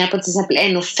springa på till exempel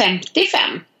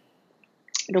 1,55,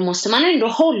 då måste man ändå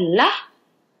hålla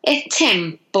ett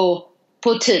tempo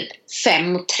på typ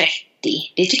 5,30.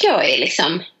 Det tycker jag är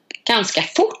liksom ganska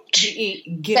fort.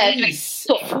 Det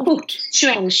är fort.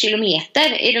 21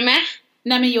 kilometer, är du med?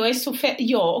 Nej, men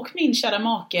jag och min kära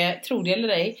make, tror det eller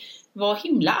ej, var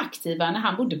himla aktiva när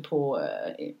han bodde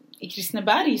i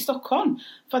Kristineberg i Stockholm.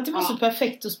 För att det var så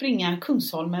perfekt att springa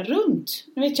Kungsholmen runt.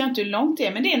 Nu vet jag inte hur långt det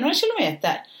är, men det är några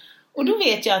kilometer. Och då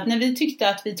vet jag att när vi tyckte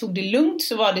att vi tog det lugnt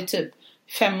så var det typ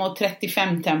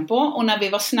 5,35 tempo. Och när vi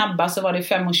var snabba så var det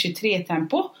 5,23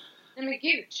 tempo. Nej men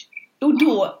gud. Och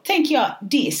då tänker jag,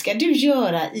 det ska du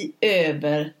göra i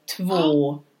över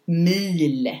 2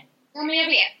 mil. Ja, men jag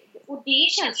vet. Och det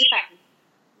känns ju faktiskt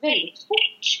väldigt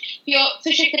fort. Jag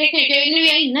försökte räkna ut, nu är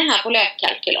jag inne här på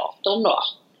löpkalkylatorn då.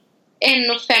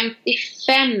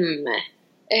 1,55.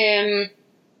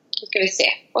 Ska vi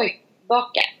se. Oj,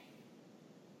 baka.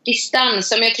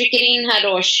 Distans, om jag trycker in här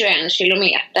då 21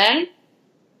 kilometer.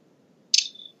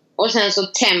 Och sen så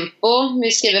tempo,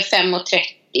 vi skriver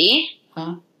 5,30.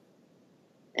 Ja.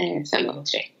 5,30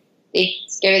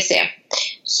 ska vi se.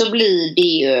 Så blir det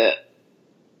ju,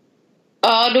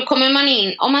 ja, då kommer man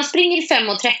in, om man springer i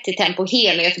 5,30 tempo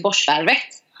hela Göteborgsvarvet.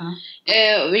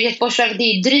 Göteborgsvarvet, det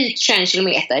är ju drygt 21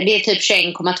 kilometer. Det är typ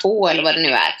 21,2 eller vad det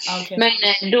nu är. Okay. Men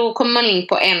då kommer man in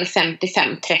på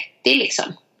 1,55,30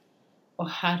 liksom. Åh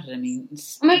herre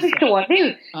minns. Men förstår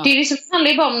du? Ja. Det är liksom,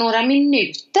 handlar ju bara om några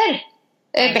minuter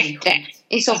bättre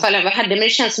i så fall än vad jag hade. Men det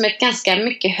känns som ett ganska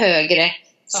mycket högre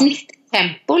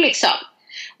snitttempo liksom.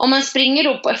 Om man springer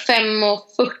då på 5,40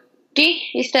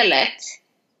 istället,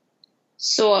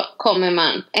 så kommer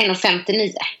man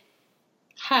 1,59.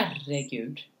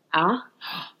 Herregud. Ja.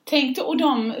 Tänk då, och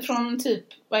de från typ,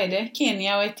 vad är det?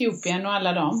 Kenya och Etiopien och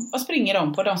alla dem. Vad springer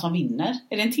de på, de som vinner?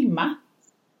 Är det en timma?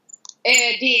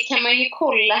 Det kan man ju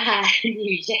kolla här. Det är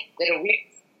ju jätteroligt.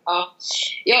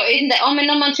 Ja, men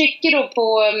om man trycker då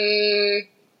på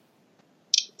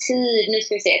tid, nu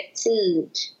ska vi se,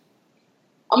 tid.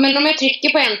 Ja, men om jag trycker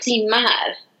på 1 timme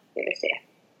här, ska vi se.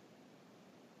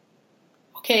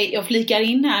 Okej, jag flikar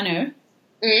in här nu.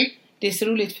 Det är så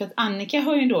roligt för att Annika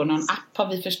har ju då någon app, har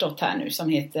vi förstått här nu, som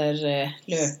heter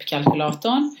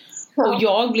löpkalkylatorn. Och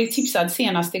jag blev tipsad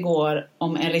senast igår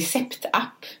om en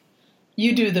receptapp.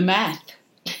 You do the math.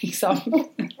 Liksom.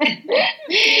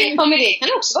 Ja, men det kan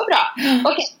också vara bra.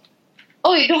 Okej.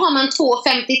 Oj, då har man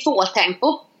 2,52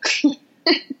 tempo.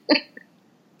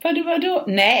 Vadå?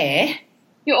 Nej.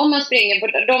 Jo, om man springer på,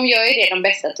 de gör ju det, de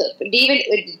bästa typ. Det är väl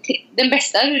den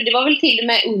bästa, det var väl till och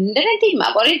med under en timme,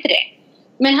 var det inte det?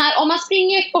 Men här, om man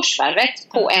springer ett Göteborgsvarvet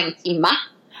på 1 timme,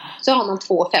 så har man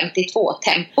 2,52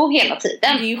 tempo hela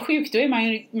tiden. Det är ju sjukt, då är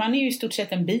man är ju i stort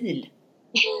sett en bil.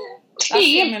 Det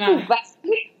är helt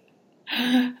overkligt.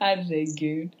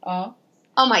 Herregud, ja.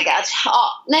 Oh my god.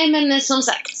 Ja, nej men som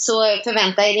sagt, så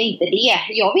förvänta er inte det.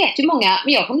 Jag vet ju många,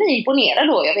 men jag kommer bli imponerad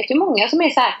då. Jag vet ju många som är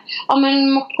så här, ja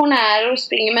men motionärer och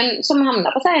springer, men som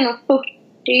hamnar på så här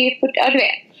 40, ja du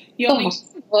vet. De måste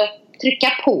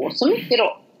trycka på så mycket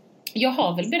då. Jag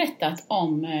har väl berättat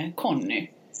om Conny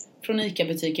från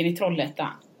ICA-butiken i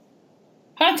Trollhättan.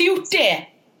 Har jag inte gjort det?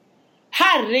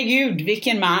 Herregud,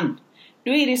 vilken man.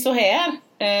 Då är det så här.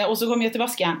 Och så kom jag till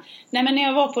vaskan. Nej, men när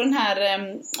jag var på den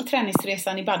här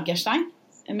träningsresan i Bad Gastein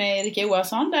med Erika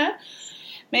Johansson där,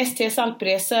 med STS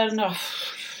Alpresor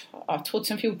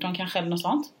 2014 kanske eller något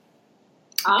sånt.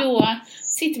 Då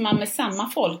sitter man med samma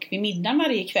folk vid middagen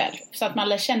varje kväll, så att man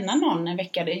lär känna någon en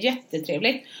vecka. Det är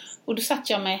jättetrevligt. Och då satt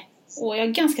jag med, och jag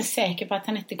är ganska säker på att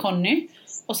han hette Conny.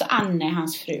 Och så Anne,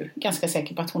 hans fru. Ganska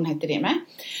säker på att hon hette det med.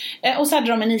 Och så hade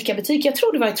de en ICA-butik. Jag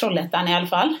tror det var i Trollhättan i alla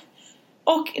fall.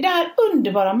 Och det här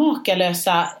underbara,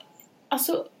 makalösa,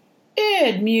 alltså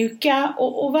ödmjuka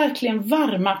och verkligen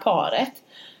varma paret.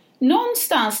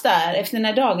 Någonstans där efter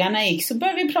när dagarna gick så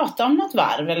började vi prata om något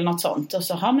varv eller något sånt. Och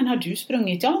så, men har du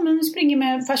sprungit? Ja, men vi springer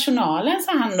med personalen,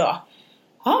 sa han då.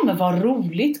 Ja, men vad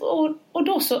roligt. Och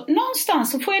då så,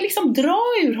 någonstans så får jag liksom dra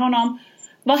ur honom.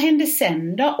 Vad hände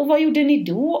sen då? Och vad gjorde ni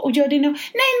då? Och gör det nu?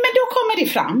 Nej, men då kommer det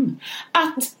fram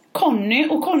att Conny,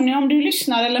 om du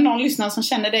lyssnar eller någon lyssnar som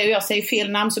känner det och jag säger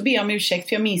fel namn, så ber jag om ursäkt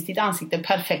för jag minns ditt ansikte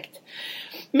perfekt.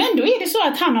 Men då är det så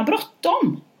att han har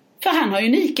bråttom. För han har ju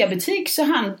en ICA-butik, så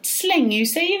han slänger ju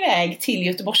sig iväg till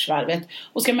Göteborgsvarvet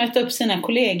och ska möta upp sina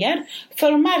kollegor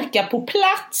för att märka på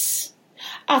plats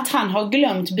att han har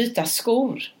glömt byta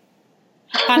skor.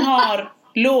 Han har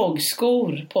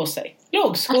lågskor på sig.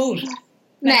 Lågskor.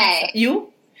 Nej. Jo.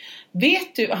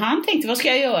 Vet du, han tänkte, vad ska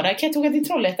jag göra? Kan jag åka till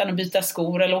Trollhättan och byta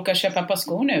skor eller åka och köpa ett par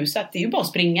skor nu? Så att det är ju bara att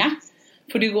springa.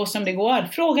 För det går som det går.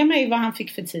 Fråga mig vad han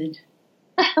fick för tid.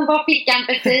 Vad fick han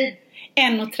för tid?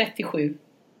 1:37.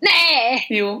 Nej!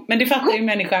 Jo, men det fattar ju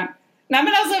människan. Nej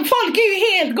men alltså, folk är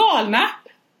ju helt galna.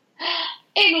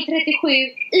 1:37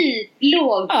 i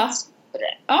låg.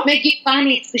 Ja. Men gud, var han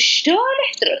helt förstörd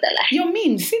efteråt eller? Jag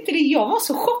minns inte det, jag var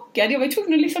så chockad. Jag var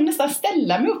tvungen att liksom nästan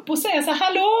ställa mig upp och säga så här: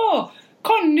 hallå,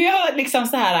 Conny, liksom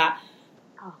så här.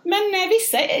 Men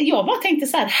jag bara tänkte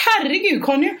så här: herregud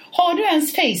Conny, har du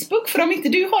ens Facebook? För om inte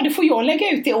du har det får jag lägga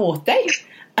ut det åt dig.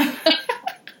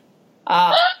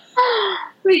 Ja.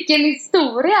 Vilken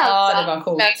historia alltså. Ja, det var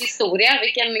coolt. Historia,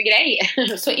 vilken grej.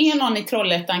 Så är någon i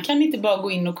Trollhättan, kan ni inte bara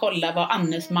gå in och kolla vad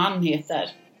Annes man heter?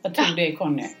 Jag tror det är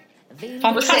Conny.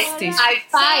 Fantastiskt. High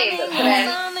five.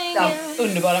 Ja,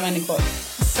 underbara människor.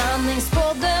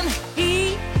 Sanningspodden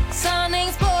i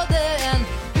Sanningspodden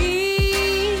i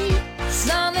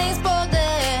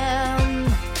Sanningspodden.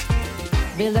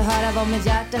 Vill du höra vad mitt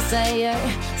hjärta säger?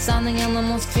 Sanningen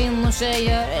om oss kvinnor,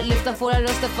 tjejer. Lyfta våra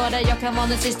röster för dig. Jag kan vara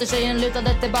din syster, tjejen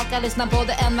lutade tillbaka. Lyssna på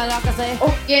det än man rakar sig.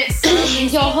 Och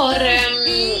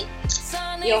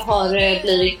jag har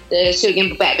blivit sugen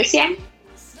på bebis igen.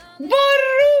 Vad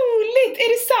roligt! Är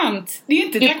det sant? Det är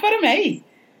inte tack vare mig.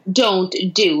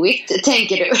 Don't do it,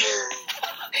 tänker du.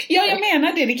 Ja, jag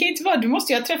menar det. Det kan ju inte vara. Du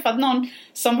måste ju ha träffat någon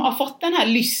som har fått den här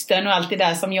lysten och allt det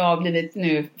där som jag har blivit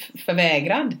nu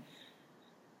förvägrad.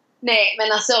 Nej,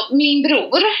 men alltså min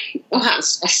bror och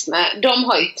hans fästmö, de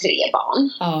har ju 3 barn.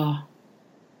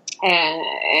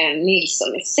 Nils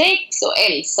som är 6 och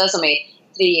Elsa som är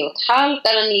 3,5.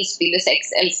 Där Nils fyller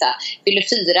 6, Elsa fyller 4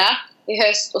 i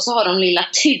höst. Och så har de lilla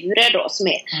Ture då som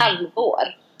är ett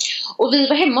halvår. Och vi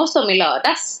var hemma hos dem i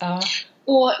lördags.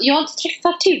 Och jag har inte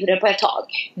träffat Ture på ett tag.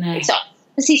 Liksom.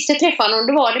 Den sista jag träffade honom,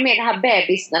 då var det med det här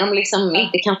bebis när de liksom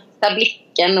inte kan ta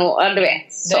blicken och du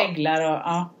vet. Så. Dreglar och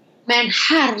Men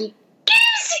herregud,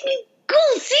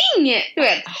 gosing! Du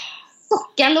vet,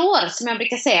 sockalår som jag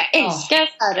brukar säga. Jag älskar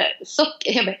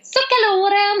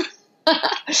sockalåren.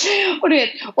 Och du vet,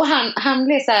 och han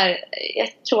blev så här,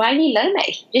 jag tror han gillade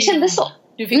mig. Det kändes så.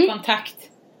 Du fick kontakt.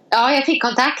 Ja, jag fick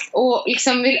kontakt. Och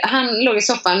liksom, han låg i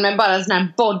soffan med bara en sån här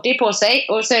body på sig.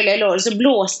 Och så höll jag i låren, så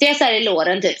blåste jag så här i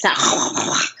låren typ så här.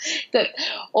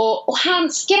 Och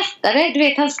han skrattade. Du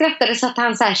vet, han skrattade så att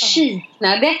han så här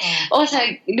kiknade. Och så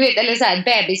här, du vet, eller så här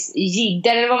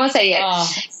bebisjidder eller vad man säger.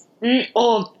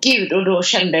 Gud, och då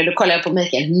kollade jag på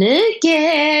Mikael.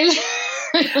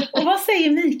 Och vad säger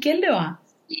Mikael då?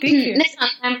 Det är kul.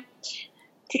 Nästan,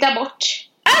 titta bort.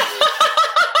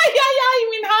 Aj,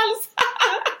 min hals.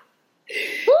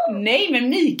 Nej, men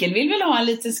Mikael vill väl ha en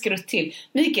liten skrutt till.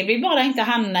 Mikael vill bara inte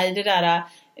hamna i det där,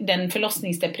 den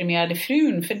förlossningsdeprimerade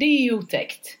frun, för det är ju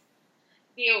otäckt.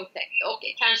 Det är otäckt. Och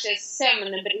kanske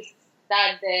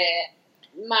sömnbristad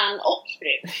man och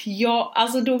fru. Ja,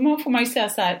 alltså då får man ju säga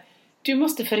så här: du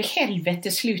måste för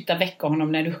helvete sluta väcka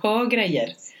honom när du hör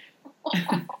grejer.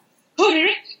 Hörde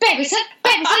du? Bebisen!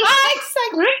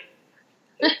 Exakt!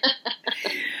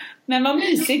 Men vad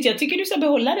mysigt, jag tycker du ska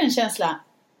behålla den känslan.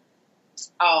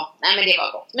 Ja, nej men det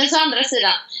var gott. Men så andra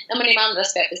sidan, när man är med andra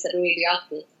bebisar, då är det ju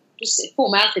alltid, då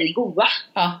får man alltid det goda.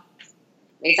 Ja.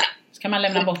 Exakt. Ska man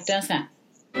lämna bort den sen?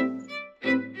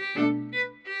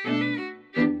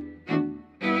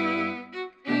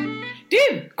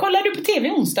 Du, kollar du på tv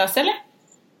onsdags eller?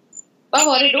 Vad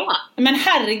var det då? Men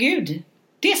herregud,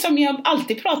 det som jag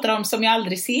alltid pratar om som jag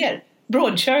aldrig ser.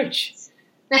 Broadchurch.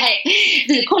 Nej,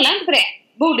 vi kollar inte på det.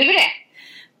 Borde vi det?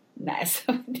 Nej,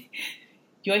 så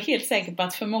jag är helt säker på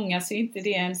att för många så är inte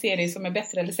det en serie som är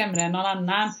bättre eller sämre än någon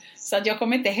annan. Så att jag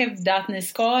kommer inte hävda att ni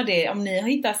ska det om ni har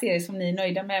hittat serier som ni är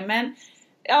nöjda med. Men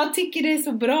jag tycker det är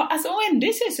så bra. Alltså, och ändå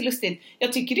är det så lustigt.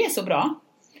 Jag tycker det är så bra.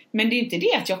 Men det är inte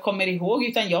det att jag kommer ihåg.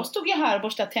 Utan jag stod ju här och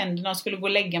borstade tänderna och skulle gå och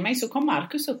lägga mig. Så kom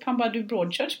Marcus upp. Han bara, du,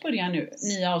 Broadchurch börjar nu.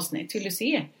 9 avsnitt. Vill du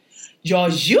se? Ja,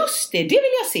 just det. Det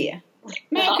vill jag se.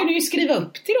 Men jag kunde ju skriva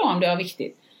upp till då om det var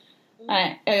viktigt.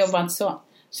 Nej, jag jobbar inte så.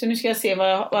 Så nu ska jag se vad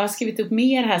jag har skrivit upp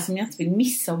mer här som jag inte vill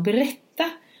missa och berätta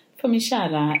för min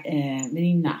kära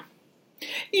väninna.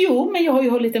 Jo, men jag har ju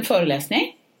hållit en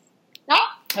föreläsning.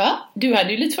 Ja, du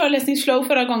hade ju lite föreläsningsflow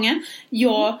förra gången.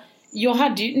 Jag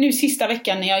hade ju, nu sista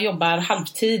veckan när jag jobbar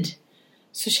halvtid,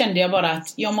 så kände jag bara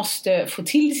att jag måste få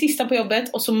till det sista på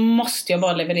jobbet och så måste jag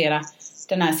bara leverera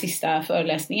den här sista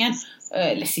föreläsningen.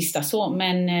 Eller sista så,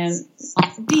 men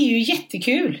det är ju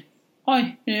jättekul.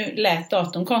 Oj, nu lät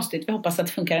datorn konstigt. Vi hoppas att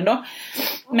det funkar ändå.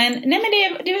 Men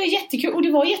det var jättekul. Och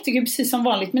det var jättekul precis som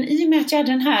vanligt. Men i och med att jag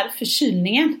hade den här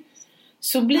förkylningen,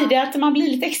 så blir det att man blir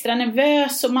lite extra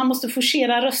nervös. Och man måste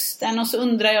forcera rösten. Och så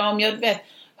undrar jag om jag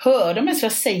hör de ens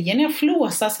vad jag säger när jag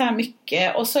flåsar så här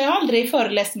mycket. Och så har jag aldrig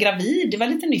föreläst gravid. Det var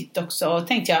lite nytt också. Och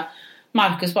tänkte jag,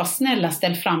 Marcus, bara snälla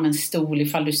ställ fram en stol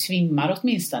ifall du svimmar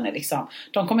åtminstone. Liksom.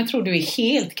 De kommer tro du är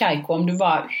helt kajko om du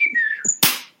bara...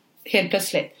 Helt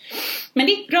plötsligt. Men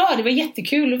det gick bra, det var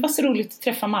jättekul. Det var så roligt att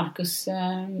träffa Marcus.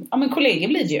 Ja, men kollegor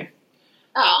blir det ju.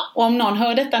 Ja. Och om någon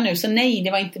hör detta nu, så nej,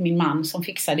 det var inte min man som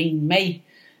fixade in mig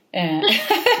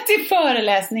till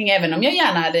föreläsning. Även om jag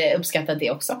gärna hade uppskattat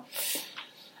det också.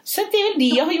 Så det är väl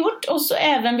det jag har gjort. Och så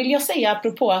även vill jag säga,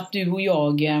 apropå att du och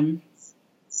jag...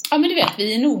 ja, men du vet,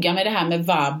 vi är noga med det här med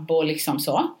vab och liksom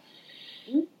så.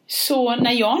 Så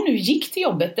när jag nu gick till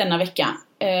jobbet denna vecka,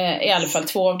 i alla fall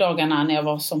 2 av dagarna när jag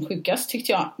var som sjukast,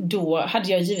 tyckte jag, då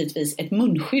hade jag givetvis ett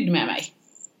munskydd med mig.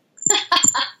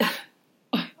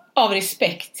 Av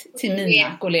respekt till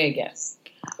mina kollegor.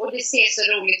 Och det ser så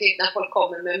roligt ut när folk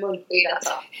kommer med munskydd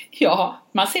alltså. Ja,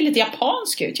 man ser lite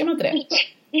japansk ut, gör man inte det?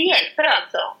 Det hjälper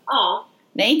alltså, ja.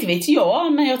 Nej, inte vet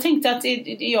jag, men jag tänkte att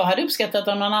jag hade uppskattat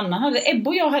om någon annan hade. Ebbe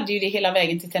och jag hade ju det hela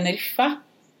vägen till Teneriffa.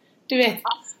 Du vet,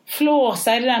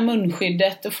 flåsa i det där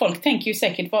munskyddet, och folk tänker ju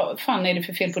säkert, vad fan är det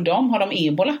för fel på dem? Har de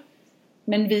ebola?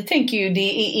 Men vi tänker ju,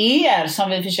 det är er som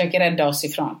vi försöker rädda oss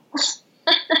ifrån.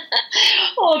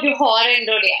 Du har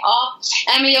ändå det. Ja,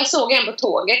 men jag såg en på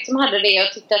tåget som hade det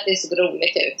och tyckte att det såg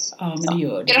roligt ut. Ja, men det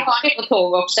gör det. Ska du ha det på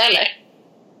tåg också, eller?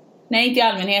 Nej, inte i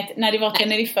allmänhet. När det var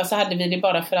Teneriffa så hade vi det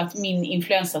bara för att min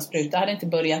influensaspruta hade inte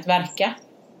börjat verka.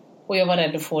 Och jag var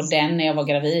rädd att få den när jag var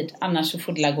gravid. Annars så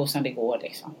får det gå som det går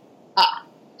liksom. Ja.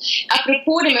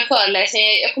 Apropå det med föreläsningar,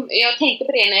 jag tänkte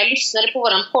på det när jag lyssnade på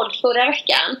våran podd förra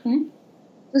veckan.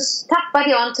 Så tappade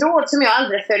jag en tråd som jag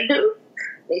aldrig följde upp.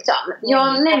 Liksom.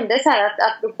 Jag nämnde så här att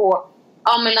apropå,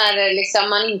 ja, men när liksom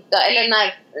man inte, eller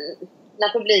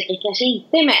när publiken kanske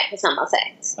inte är med på samma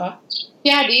sätt. Ja.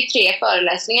 Jag hade ju 3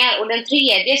 föreläsningar, och den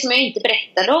tredje som jag inte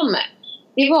berättade om,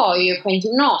 det var ju på en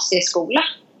gymnasieskola.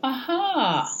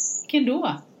 Aha, vilken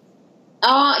då?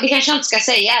 Ja, det kanske jag inte ska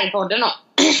säga här i podden då.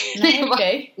 Nej,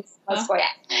 okej. Okay.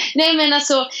 Nej, men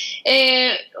alltså,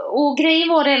 och grejen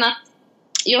var den att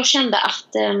jag kände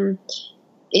att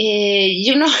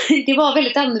det var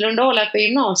väldigt annorlunda att hålla för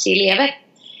gymnasieelever.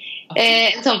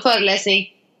 Som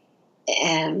föreläsning.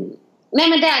 Nej,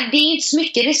 men det är inte så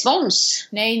mycket respons.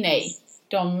 Nej.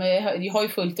 De har ju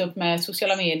fullt upp med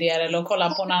sociala medier eller kollar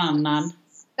på någon annan.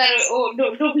 Och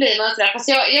då blir man sådär. Fast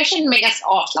jag kände mig ganska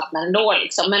avslappnad ändå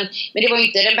liksom. Men det var ju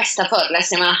inte den bästa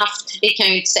föreläsningen man har haft. Det kan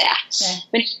jag ju inte säga.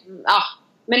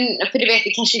 Men för du vet,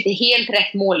 det kanske inte är helt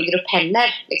rätt målgrupp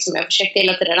heller liksom. Jag försökte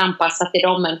hela tiden anpassa till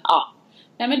dem, men ja.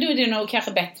 Nej, men då är det nog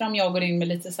kanske bättre om jag går in med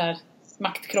lite så här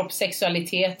makt, kropp,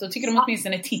 sexualitet. Och tycker de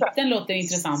åtminstone titeln låter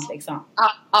intressant liksom.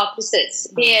 Ja,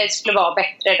 precis. Det skulle vara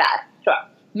bättre där, tror jag.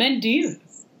 Men du,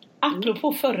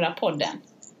 apropå förra podden.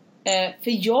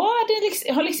 För jag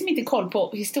har liksom inte koll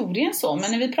på historien så.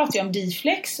 Men när vi pratade om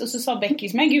D-flex, och så sa Becky,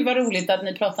 men gud vad roligt att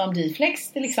ni pratar om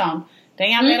D-flex liksom.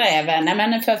 Den gamla räven. Nej,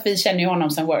 men för att vi känner ju honom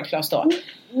som world-class då.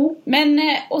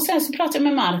 Men, och sen så pratade jag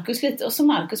med Marcus lite. Och så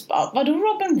Marcus bara, vadå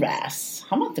Robin Rass?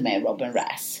 Han var inte med i Robin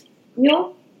Rass.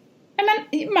 Jo. Nej,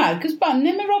 men Marcus bara,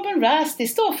 nej men Robin Rass, det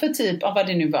står för typ av vad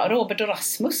det nu var, Robert och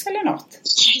Rasmus eller något.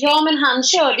 Ja, men han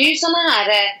körde ju såna här...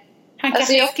 Han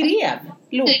kanske skrev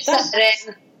låtar.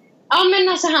 Typ ja, men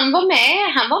alltså han var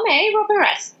med i Robin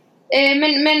Rass.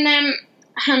 Men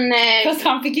han... Fast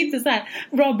han fick inte så här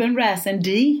Robin Rass and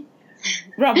D.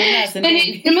 Robin Rass and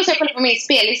D. Nu måste jag kolla på min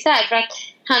spellista här, för att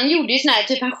han gjorde ju sån här,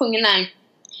 typ han sjunger den här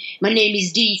My name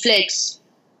is D-Flex.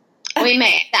 Och är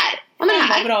med där. Ja, men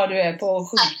vad bra du är på att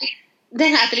sjunga.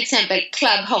 Den här till exempel,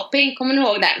 Club Hopping, kommer du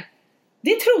ihåg den?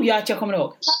 Det tror jag att jag kommer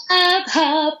ihåg. Club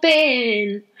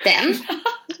Hopping.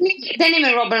 Den är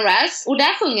med Robin Rass, och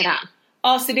där sjunger han.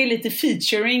 Ja, så det är lite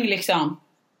featuring liksom.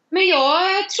 Men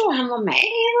jag tror han var med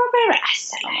i Robin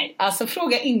Rass, eller? Alltså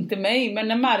fråga inte mig, men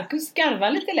när Marcus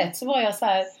garvar lite lätt så var jag så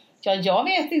här, ja, jag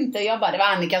vet inte. Jag bara, det var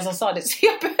Annika som sa det, så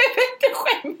jag behöver inte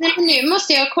skämta. Nej, men nu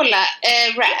måste jag kolla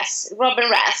Robin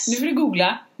Rass. Nu får du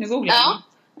googla. Nu googlar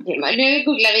vi. Ja, nu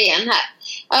googlar vi igen här.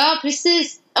 Ja,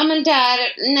 precis. Ja, men där,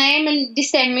 nej, men det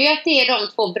stämmer ju att det är de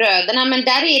 2 bröderna, men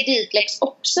där är D-Flex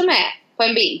också med på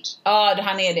en bild. Ja,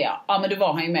 han är det, ja. Ja, men då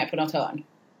var han ju med på något hörn.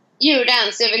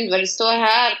 Eurodance, jag vet inte vad det står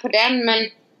här på den, men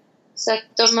så att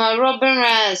de har Robin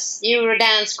Rass,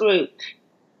 Eurodance Group.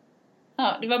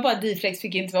 Ja, det var bara D-Flex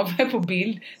fick inte vara med på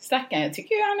bild. Stackarn, jag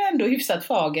tycker ju han är ändå hyfsat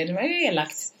fager. Det var ju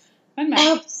elakt. Men.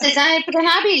 Ja, precis. På den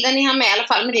här bilden är han med i alla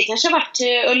fall. Men det kanske har varit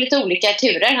lite olika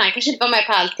turer. Han kanske inte var med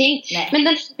på allting. Nej. Men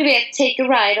den, du vet, Take a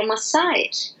ride on my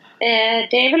side.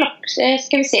 Det är väl också,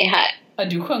 ska vi se här. Ja,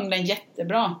 du sjöng den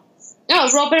jättebra. Ja,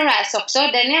 Robin Rass också.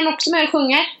 Den är han också med och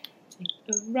sjunger.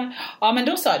 Ja, men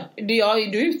då sa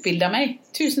du utbildar mig.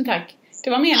 Tusen tack. Det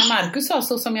var mer när Marcus sa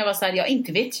så som jag var så här,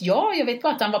 inte vet jag vet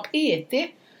bara att han var PT.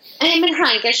 Nej, men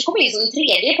han kanske kommer in som en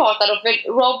tredje part då, för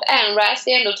Rob and Raz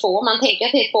är ändå 2. Man tänker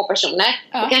att det är 2 personer.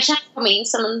 Ja. Då kanske han kommer in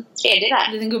som en tredje där.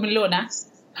 En liten gubben i låda.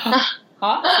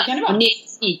 Ja, det kan det vara.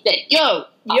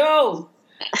 Yo!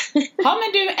 Ja,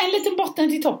 men du, en liten botten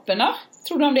till toppen då?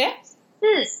 Tror du om det?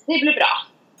 Det blir bra.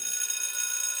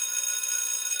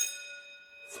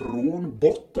 Från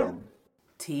botten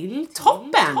till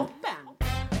toppen.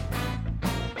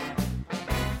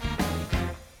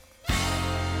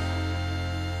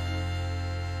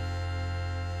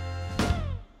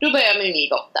 Då börjar vi med i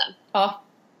botten. Ja.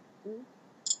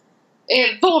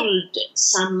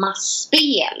 Våldsamma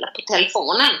spel på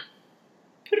telefonen.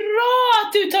 Bra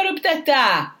att du tar upp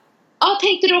detta! Ja,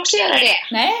 tänkte du också göra det?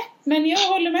 Nej, men jag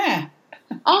håller med.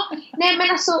 Ja, nej men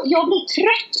alltså jag blir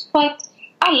trött på att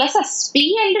alla så här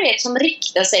spel, du vet, som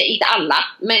riktar sig, inte alla,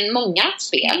 men många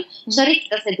spel som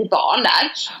riktar sig till barn där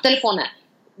på telefonen,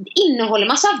 innehåller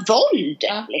massa våld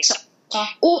liksom. Ja.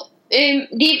 Och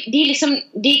det är liksom,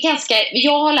 det är ganska,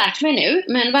 jag har lärt mig nu,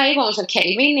 men varje gång som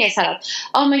Kelvin är så här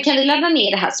att, men kan vi ladda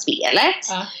ner det här spelet?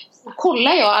 Ja. Så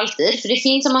kollar jag alltid, för det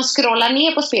finns, om man scrollar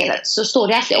ner på spelet så står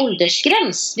det alltid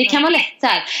åldersgräns. Det kan vara lätt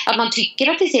här att man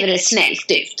tycker att det ser väldigt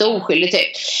snällt ut och oskyldigt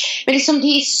ut. Men liksom, det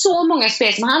är så många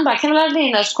spel som han bara kan ladda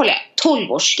ner där, så kollar jag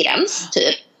 12-årsgräns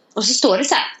typ. Och så står det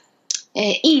så här,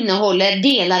 innehåller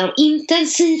delar av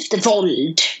intensivt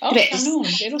våld. Ja,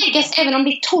 även om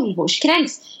det är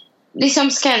 12-årsgräns.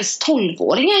 Liksom, ska ens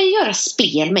 12-åringar göra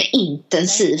spel med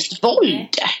intensivt våld?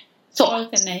 Så.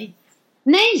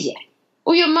 Nej.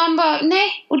 Och man bara, nej.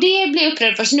 Och det blir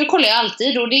upprörd för. Så nu kollar jag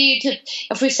alltid. Och det är ju typ,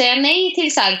 jag får ju säga nej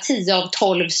till så här 10 av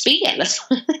 12 spel.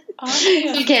 Som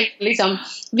Kelvin liksom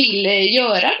vill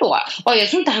göra då. Och jag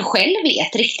tror inte han själv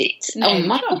vet riktigt om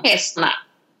man får hästarna.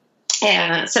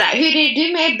 Sådär. Hur är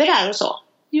du med Ebbe där och så?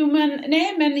 Jo,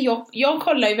 men jag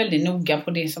kollar ju väldigt noga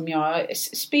på det som jag...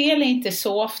 Spel är inte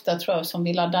så ofta, tror jag, som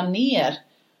vi laddar ner.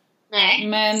 Nej.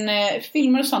 Men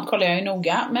filmer och sånt kollar jag ju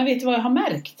noga. Men vet du vad jag har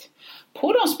märkt?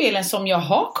 På de spelen som jag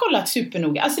har kollat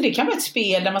supernoga. Alltså det kan vara ett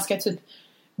spel där man ska typ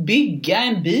bygga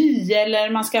en by. Eller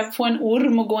man ska få en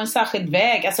orm och gå en särskild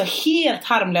väg. Alltså helt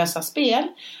harmlösa spel.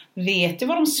 Vet du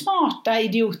vad de smarta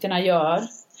idioterna gör?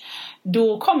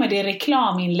 Då kommer det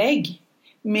reklaminlägg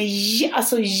med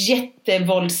alltså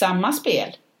jättevåldsamma spel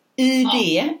i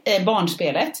det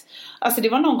barnspelet. Alltså det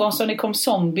var någon gång som det kom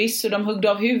zombies och de högg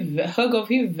av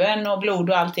huvuden och blod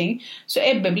och allting. Så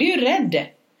Ebbe blev ju rädd.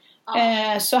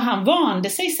 Så han vande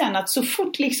sig sen att så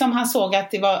fort liksom han såg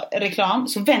att det var reklam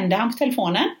så vände han på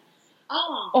telefonen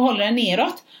och håller den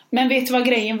neråt. Men vet du vad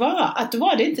grejen var? Att då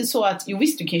var det inte så att, jo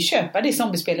visst du kan ju köpa det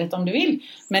zombiespelet om du vill.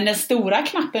 Men den stora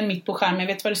knappen mitt på skärmen,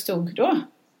 vet du vad det stod då?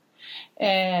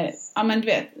 Ja men du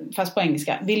vet, fast på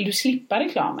engelska. Vill du slippa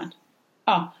reklamen?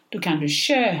 Ja, då kan du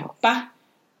köpa.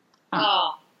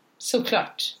 Ja.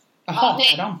 Såklart. Jag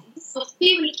hatar dem. Så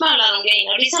fult med alla de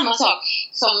grejerna. Det är samma sak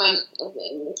som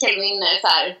Kelvin så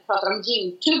här, pratar om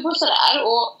YouTube och sådär.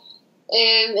 Och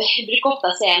brukar ofta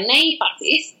säga nej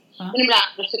faktiskt. Men ibland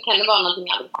så kan det vara någonting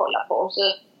jag vill kolla på.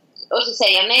 Och så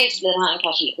säger jag nej, så blir han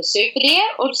kanske lite sur för det.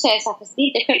 Och då säger jag så här, fast det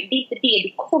är inte det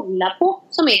du kollar på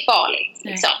som är farligt.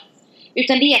 Liksom.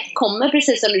 Utan det är att det kommer,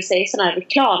 precis som du säger, sådana här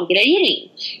reklamgrejer in.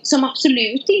 Som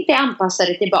absolut inte är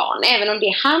anpassade till barn. Även om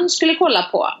det han skulle kolla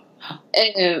på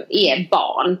är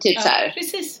barn. Typ så här.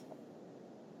 Precis.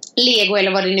 Lego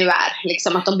eller vad det nu är.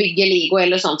 Liksom att de bygger Lego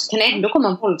eller sånt. Så kan det ändå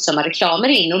komma våldsamma reklamer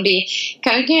in. Och det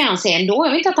kan ju han se ändå. Jag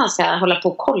vet inte att han ska hålla på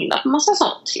och kolla på massa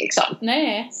sånt. Liksom.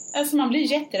 Nej, alltså man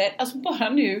blir jätterädd. Alltså bara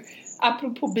nu,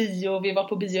 apropå bio. Vi var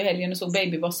på bio helgen och såg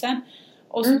Babybossen.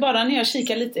 Och så bara när jag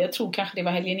kikade lite, jag tror kanske det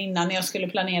var helgen innan, när jag skulle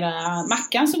planera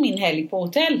Mackan som min helg på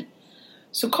hotell.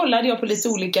 Så kollade jag på lite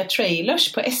olika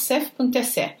trailers på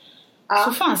sf.se.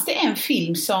 Så fanns det en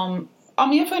film som, ja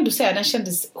men jag får ändå säga, den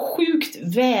kändes sjukt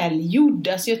välgjord.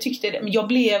 Alltså jag tyckte,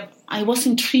 I was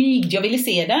intrigued, jag ville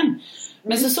se den.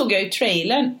 Men så såg jag ju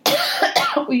trailern.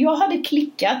 Och jag hade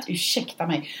klickat,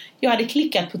 jag hade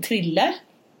klickat på thriller.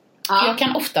 För jag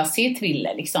kan ofta se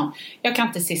thriller liksom. Jag kan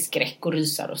inte se skräck och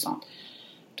rysar och sånt.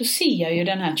 Då ser jag ju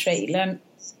den här trailern.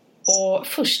 Och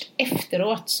först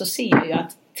efteråt så ser jag ju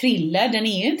att thriller, den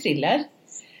är ju en thriller.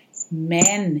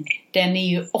 Men den är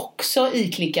ju också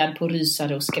iklickad på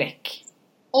rysare och skräck.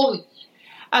 Oj.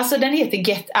 Alltså den heter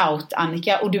Get Out,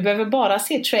 Annika, och du behöver bara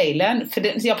se trailern.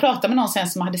 För jag pratade med någon sen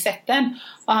som hade sett den.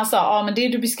 Och han sa, men det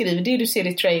du beskriver, det du ser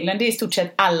i trailern, det är i stort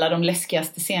sett alla de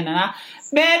läskigaste scenerna.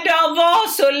 Men de var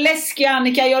så läskiga,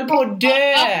 Annika, jag höll på att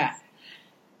dö.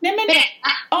 Nej men,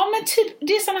 ja men typ,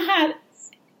 det är såna här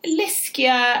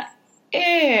läskiga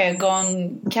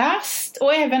ögonkast.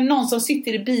 Och även någon som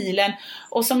sitter i bilen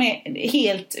och som är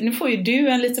helt, nu får ju du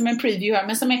en liten en preview här,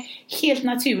 men som är helt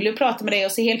naturlig och pratar med dig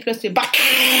och så helt plötsligt bara,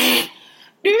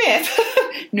 du vet,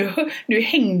 nu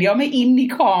hängde jag mig in i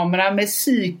kameran med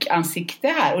psykansikte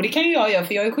här, och det kan ju jag göra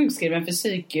för jag är sjukskriven för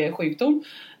psyksjukdom.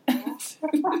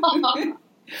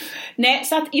 Nej,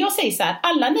 så att jag säger så här,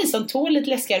 alla ni som tål lite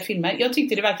läskigare filmer, jag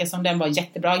tyckte det verkar som den var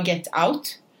jättebra, Get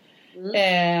Out.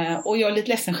 Och jag är lite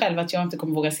ledsen själv att jag inte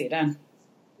kommer våga se den.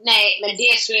 Nej, men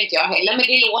det skulle inte jag heller. Men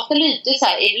det låter lite så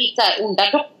här, är det lite så här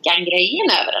onda dockan-grejen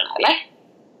över den, eller?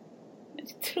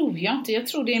 Det tror jag inte. Jag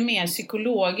tror det är mer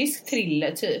psykologisk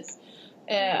thriller typ.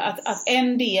 Att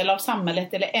en del av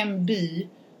samhället eller en by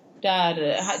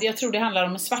där, jag tror det handlar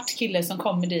om en svart kille som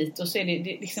kommer dit och så är det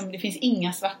liksom, det finns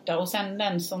inga svarta, och sen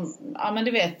den som, ja men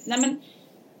du vet, nej men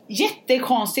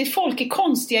jättekonstigt, folk är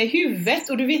konstiga i huvudet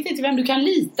och du vet inte vem du kan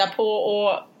lita på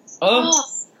och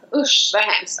usch vad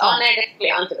hemskt. Ja, nej det skulle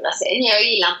jag inte vilja se. Jag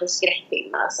gillar inte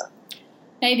skräckfilmer alltså.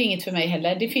 Nej, det är inget för mig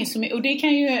heller. Det finns så mycket, och det kan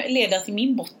ju leda till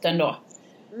min botten då.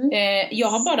 Jag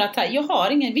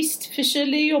har ingen, visst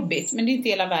förkyld är jobbigt, men det är inte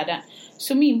hela världen.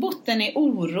 Så min botten är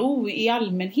oro i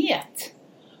allmänhet.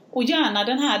 Och gärna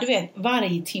den här, du vet,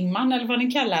 vargtimman eller vad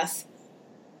den kallas.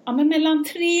 Ja, men mellan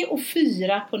 3 och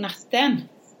 4 på natten.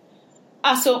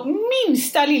 Alltså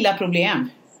minsta lilla problem.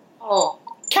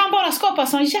 Kan bara skapa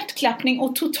sån hjärtklappning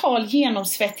och total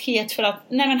genomsvetthet för att,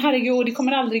 nej men herregud, det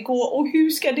kommer aldrig gå. Och hur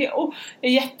ska det? Och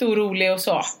jag är jätteorolig och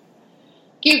så.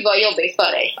 Gud vad jobbigt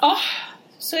för dig. Ja,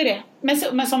 så är det.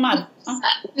 Men som man. Ja.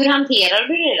 Hur hanterar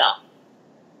du det då?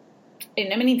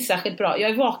 Nej, men inte särskilt bra.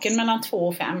 Jag är vaken mellan 2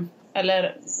 och 5.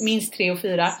 Eller minst 3 och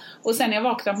 4. Och sen när jag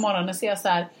vaknar på morgonen så är jag så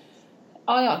här,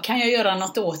 ja, kan jag göra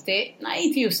något åt det? Nej,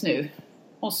 inte just nu.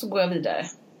 Och så går jag vidare.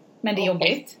 Men det är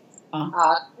jobbigt.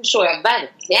 Ja, det förstår jag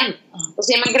verkligen. Och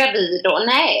så är man gravid då?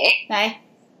 Nej.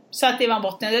 Så att det var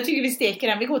botten. Jag tycker vi steker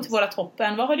den. Vi går till våra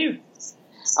toppen. Vad har du?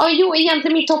 Ja,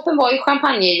 egentligen min toppen var ju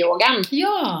champagneyogan.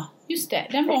 Ja, just det.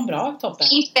 Den var en bra toppen.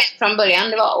 Inte från början.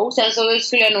 Det var, och sen så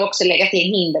skulle jag nog också lägga till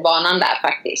hinderbanan där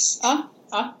faktiskt.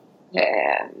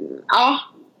 Ja.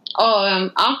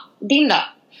 Din då?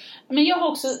 Men jag har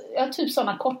också, jag har typ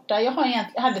sådana korta. Jag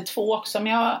hade 2 också,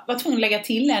 men jag var tvungen att lägga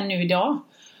till en nu idag.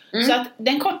 Så att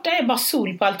den korta är bara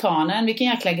sol på altanen. Vilken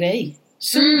jäkla grej.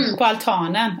 Sol på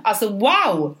altanen. Alltså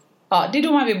wow! Ja, det är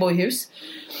då man vill bo i hus.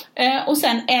 Och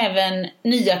sen även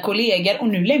nya kollegor. Och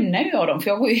nu lämnar jag dem för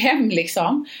jag går ju hem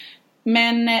liksom.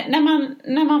 Men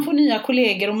när man får nya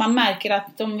kollegor och man märker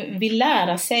att de vill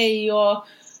lära sig och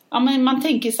ja, men man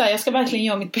tänker så här, jag ska verkligen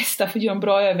göra mitt bästa för att göra en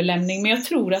bra överlämning, men jag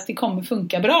tror att det kommer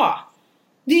funka bra.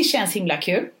 Det känns himla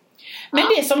kul. Men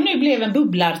det som nu blev en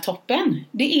bubblartoppen,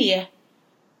 det är,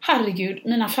 herregud,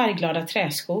 mina färgglada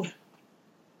träskor.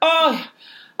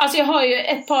 Alltså jag har ju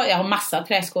jag har massa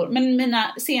träskor, men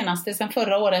mina senaste sen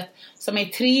förra året som är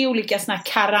 3 olika såna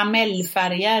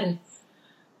karamellfärger.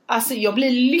 Alltså jag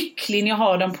blir lycklig när jag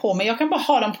har dem på mig. Jag kan bara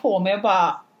ha dem på mig och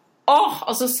bara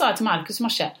och så sa jag till Marcus i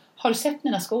morse, har du sett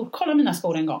mina skor? Kolla mina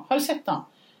skor en gång. Har du sett dem?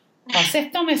 Jag har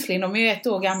sett dem, Eslin. De är ju 1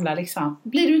 år gamla liksom.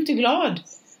 Blir du inte glad?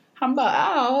 Han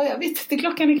bara, jag vet inte,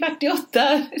 klockan är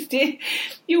 7:15.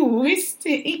 Jo visst,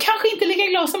 kanske inte lika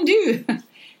glad som du.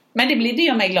 Men det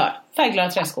gör mig glad.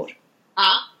 Färgglada träskor.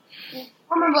 Ja,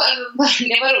 men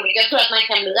det var roligt. Jag tror att man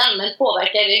kan bli allmänt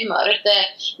påverkad i humöret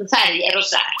med färger och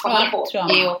sådär. Ja, på och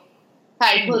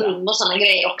färg på rum och sådana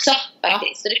grejer också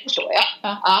faktiskt. Så det förstår jag.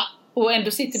 Ja. Och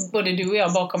ändå sitter både du och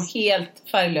jag bakom helt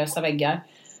färglösa väggar.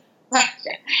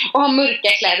 Verkligen. Och har mörka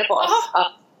kläder på oss.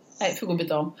 Ja. Nej, får gå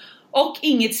byta om. Och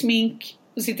inget smink.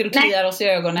 Och sitter och kliar oss i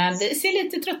ögonen. Vi ser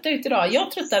lite trötta ut idag. Jag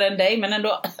är tröttare än dig, men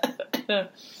ändå.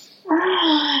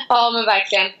 Ja, men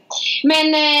verkligen.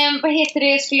 Men vad heter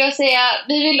det, skulle jag säga.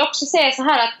 Vi vill också säga så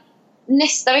här att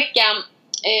nästa vecka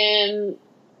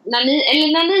när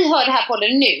ni hör det här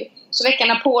podden nu, så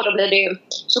veckan på då blir det ju,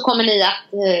 så kommer ni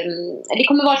att det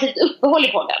kommer vara ett litet uppehåll i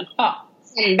podden. Ja.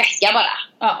 En vecka bara.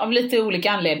 Ja, av lite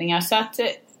olika anledningar. Så att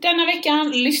denna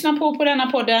veckan, lyssna på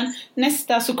denna podden.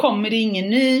 Nästa så kommer det ingen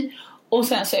ny. Och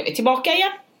sen så är vi tillbaka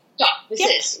igen. Ja,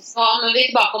 precis. Ja, men vi är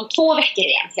tillbaka om 2 veckor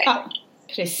igen. Ja,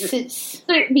 precis.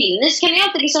 Så vill ni så kan ni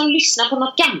alltid liksom lyssna på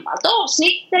något gammalt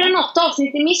avsnitt. Eller något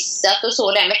avsnitt ni missat och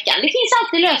så den veckan. Det finns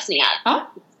alltid lösningar.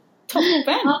 Ja,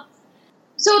 toppen.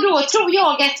 Så då tror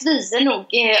jag att vi nog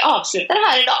avslutar det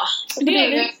här idag. Så Det gör du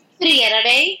vi. förerar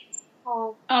dig.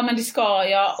 Ja, men det ska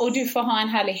jag. Och du får ha en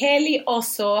härlig helg. Och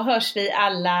så hörs vi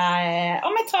alla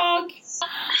om ett tag.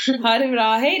 Ha det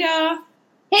bra. Hej då!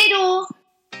 Hej då!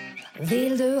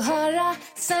 Vill du höra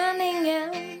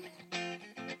sanningen?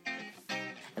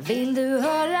 Vill du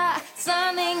höra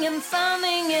sanningen,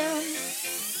 sanningen?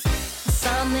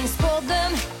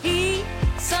 Sanningspodden i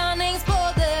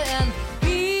sanningspodden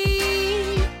i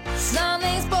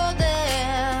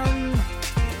sanningspodden.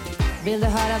 Vill du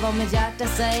höra vad mitt hjärta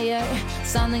säger?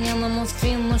 Sanningen om oss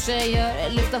kvinnor, tjejer.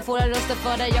 Lyfta våra röster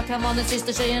för dig. Jag kan vara din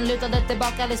syster, tjejen. Luta dig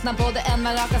tillbaka, lyssna på det än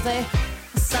man rakar sig.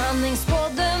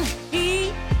 Sanningspodden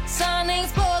i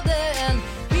sanningspodden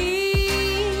i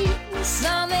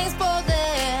sanningspodden.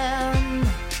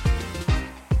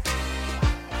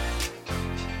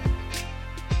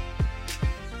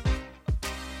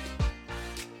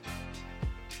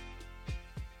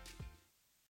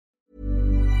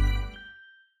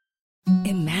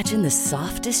 Imagine the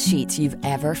softest sheets you've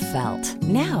ever felt.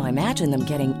 Now imagine them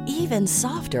getting even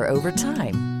softer over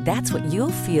time. That's what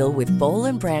you'll feel with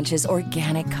Boll & Branch's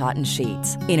organic cotton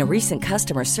sheets. In a recent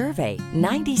customer survey,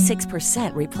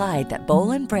 96% replied that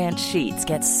Boll & Branch sheets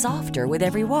get softer with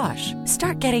every wash.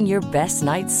 Start getting your best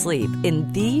night's sleep in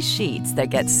these sheets that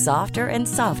get softer and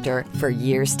softer for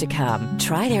years to come.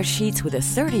 Try their sheets with a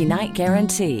 30-night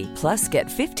guarantee. Plus, get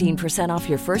 15% off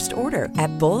your first order at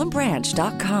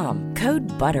bollandbranch.com. Code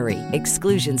BUTTERY.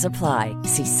 Exclusions apply.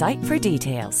 See site for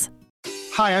details.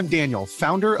 Hi, I'm Daniel,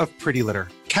 founder of Pretty Litter.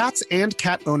 Cats and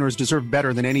cat owners deserve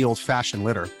better than any old-fashioned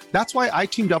litter. That's why I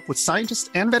teamed up with scientists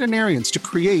and veterinarians to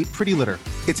create Pretty Litter.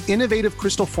 Its innovative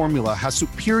crystal formula has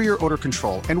superior odor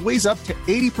control and weighs up to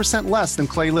 80% less than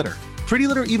clay litter. Pretty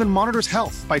Litter even monitors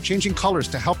health by changing colors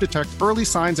to help detect early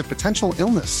signs of potential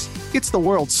illness. It's the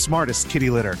world's smartest kitty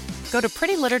litter. Go to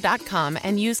prettylitter.com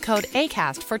and use code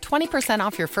ACAST for 20%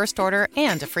 off your first order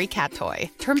and a free cat toy.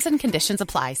 Terms and conditions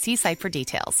apply. See site for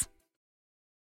details.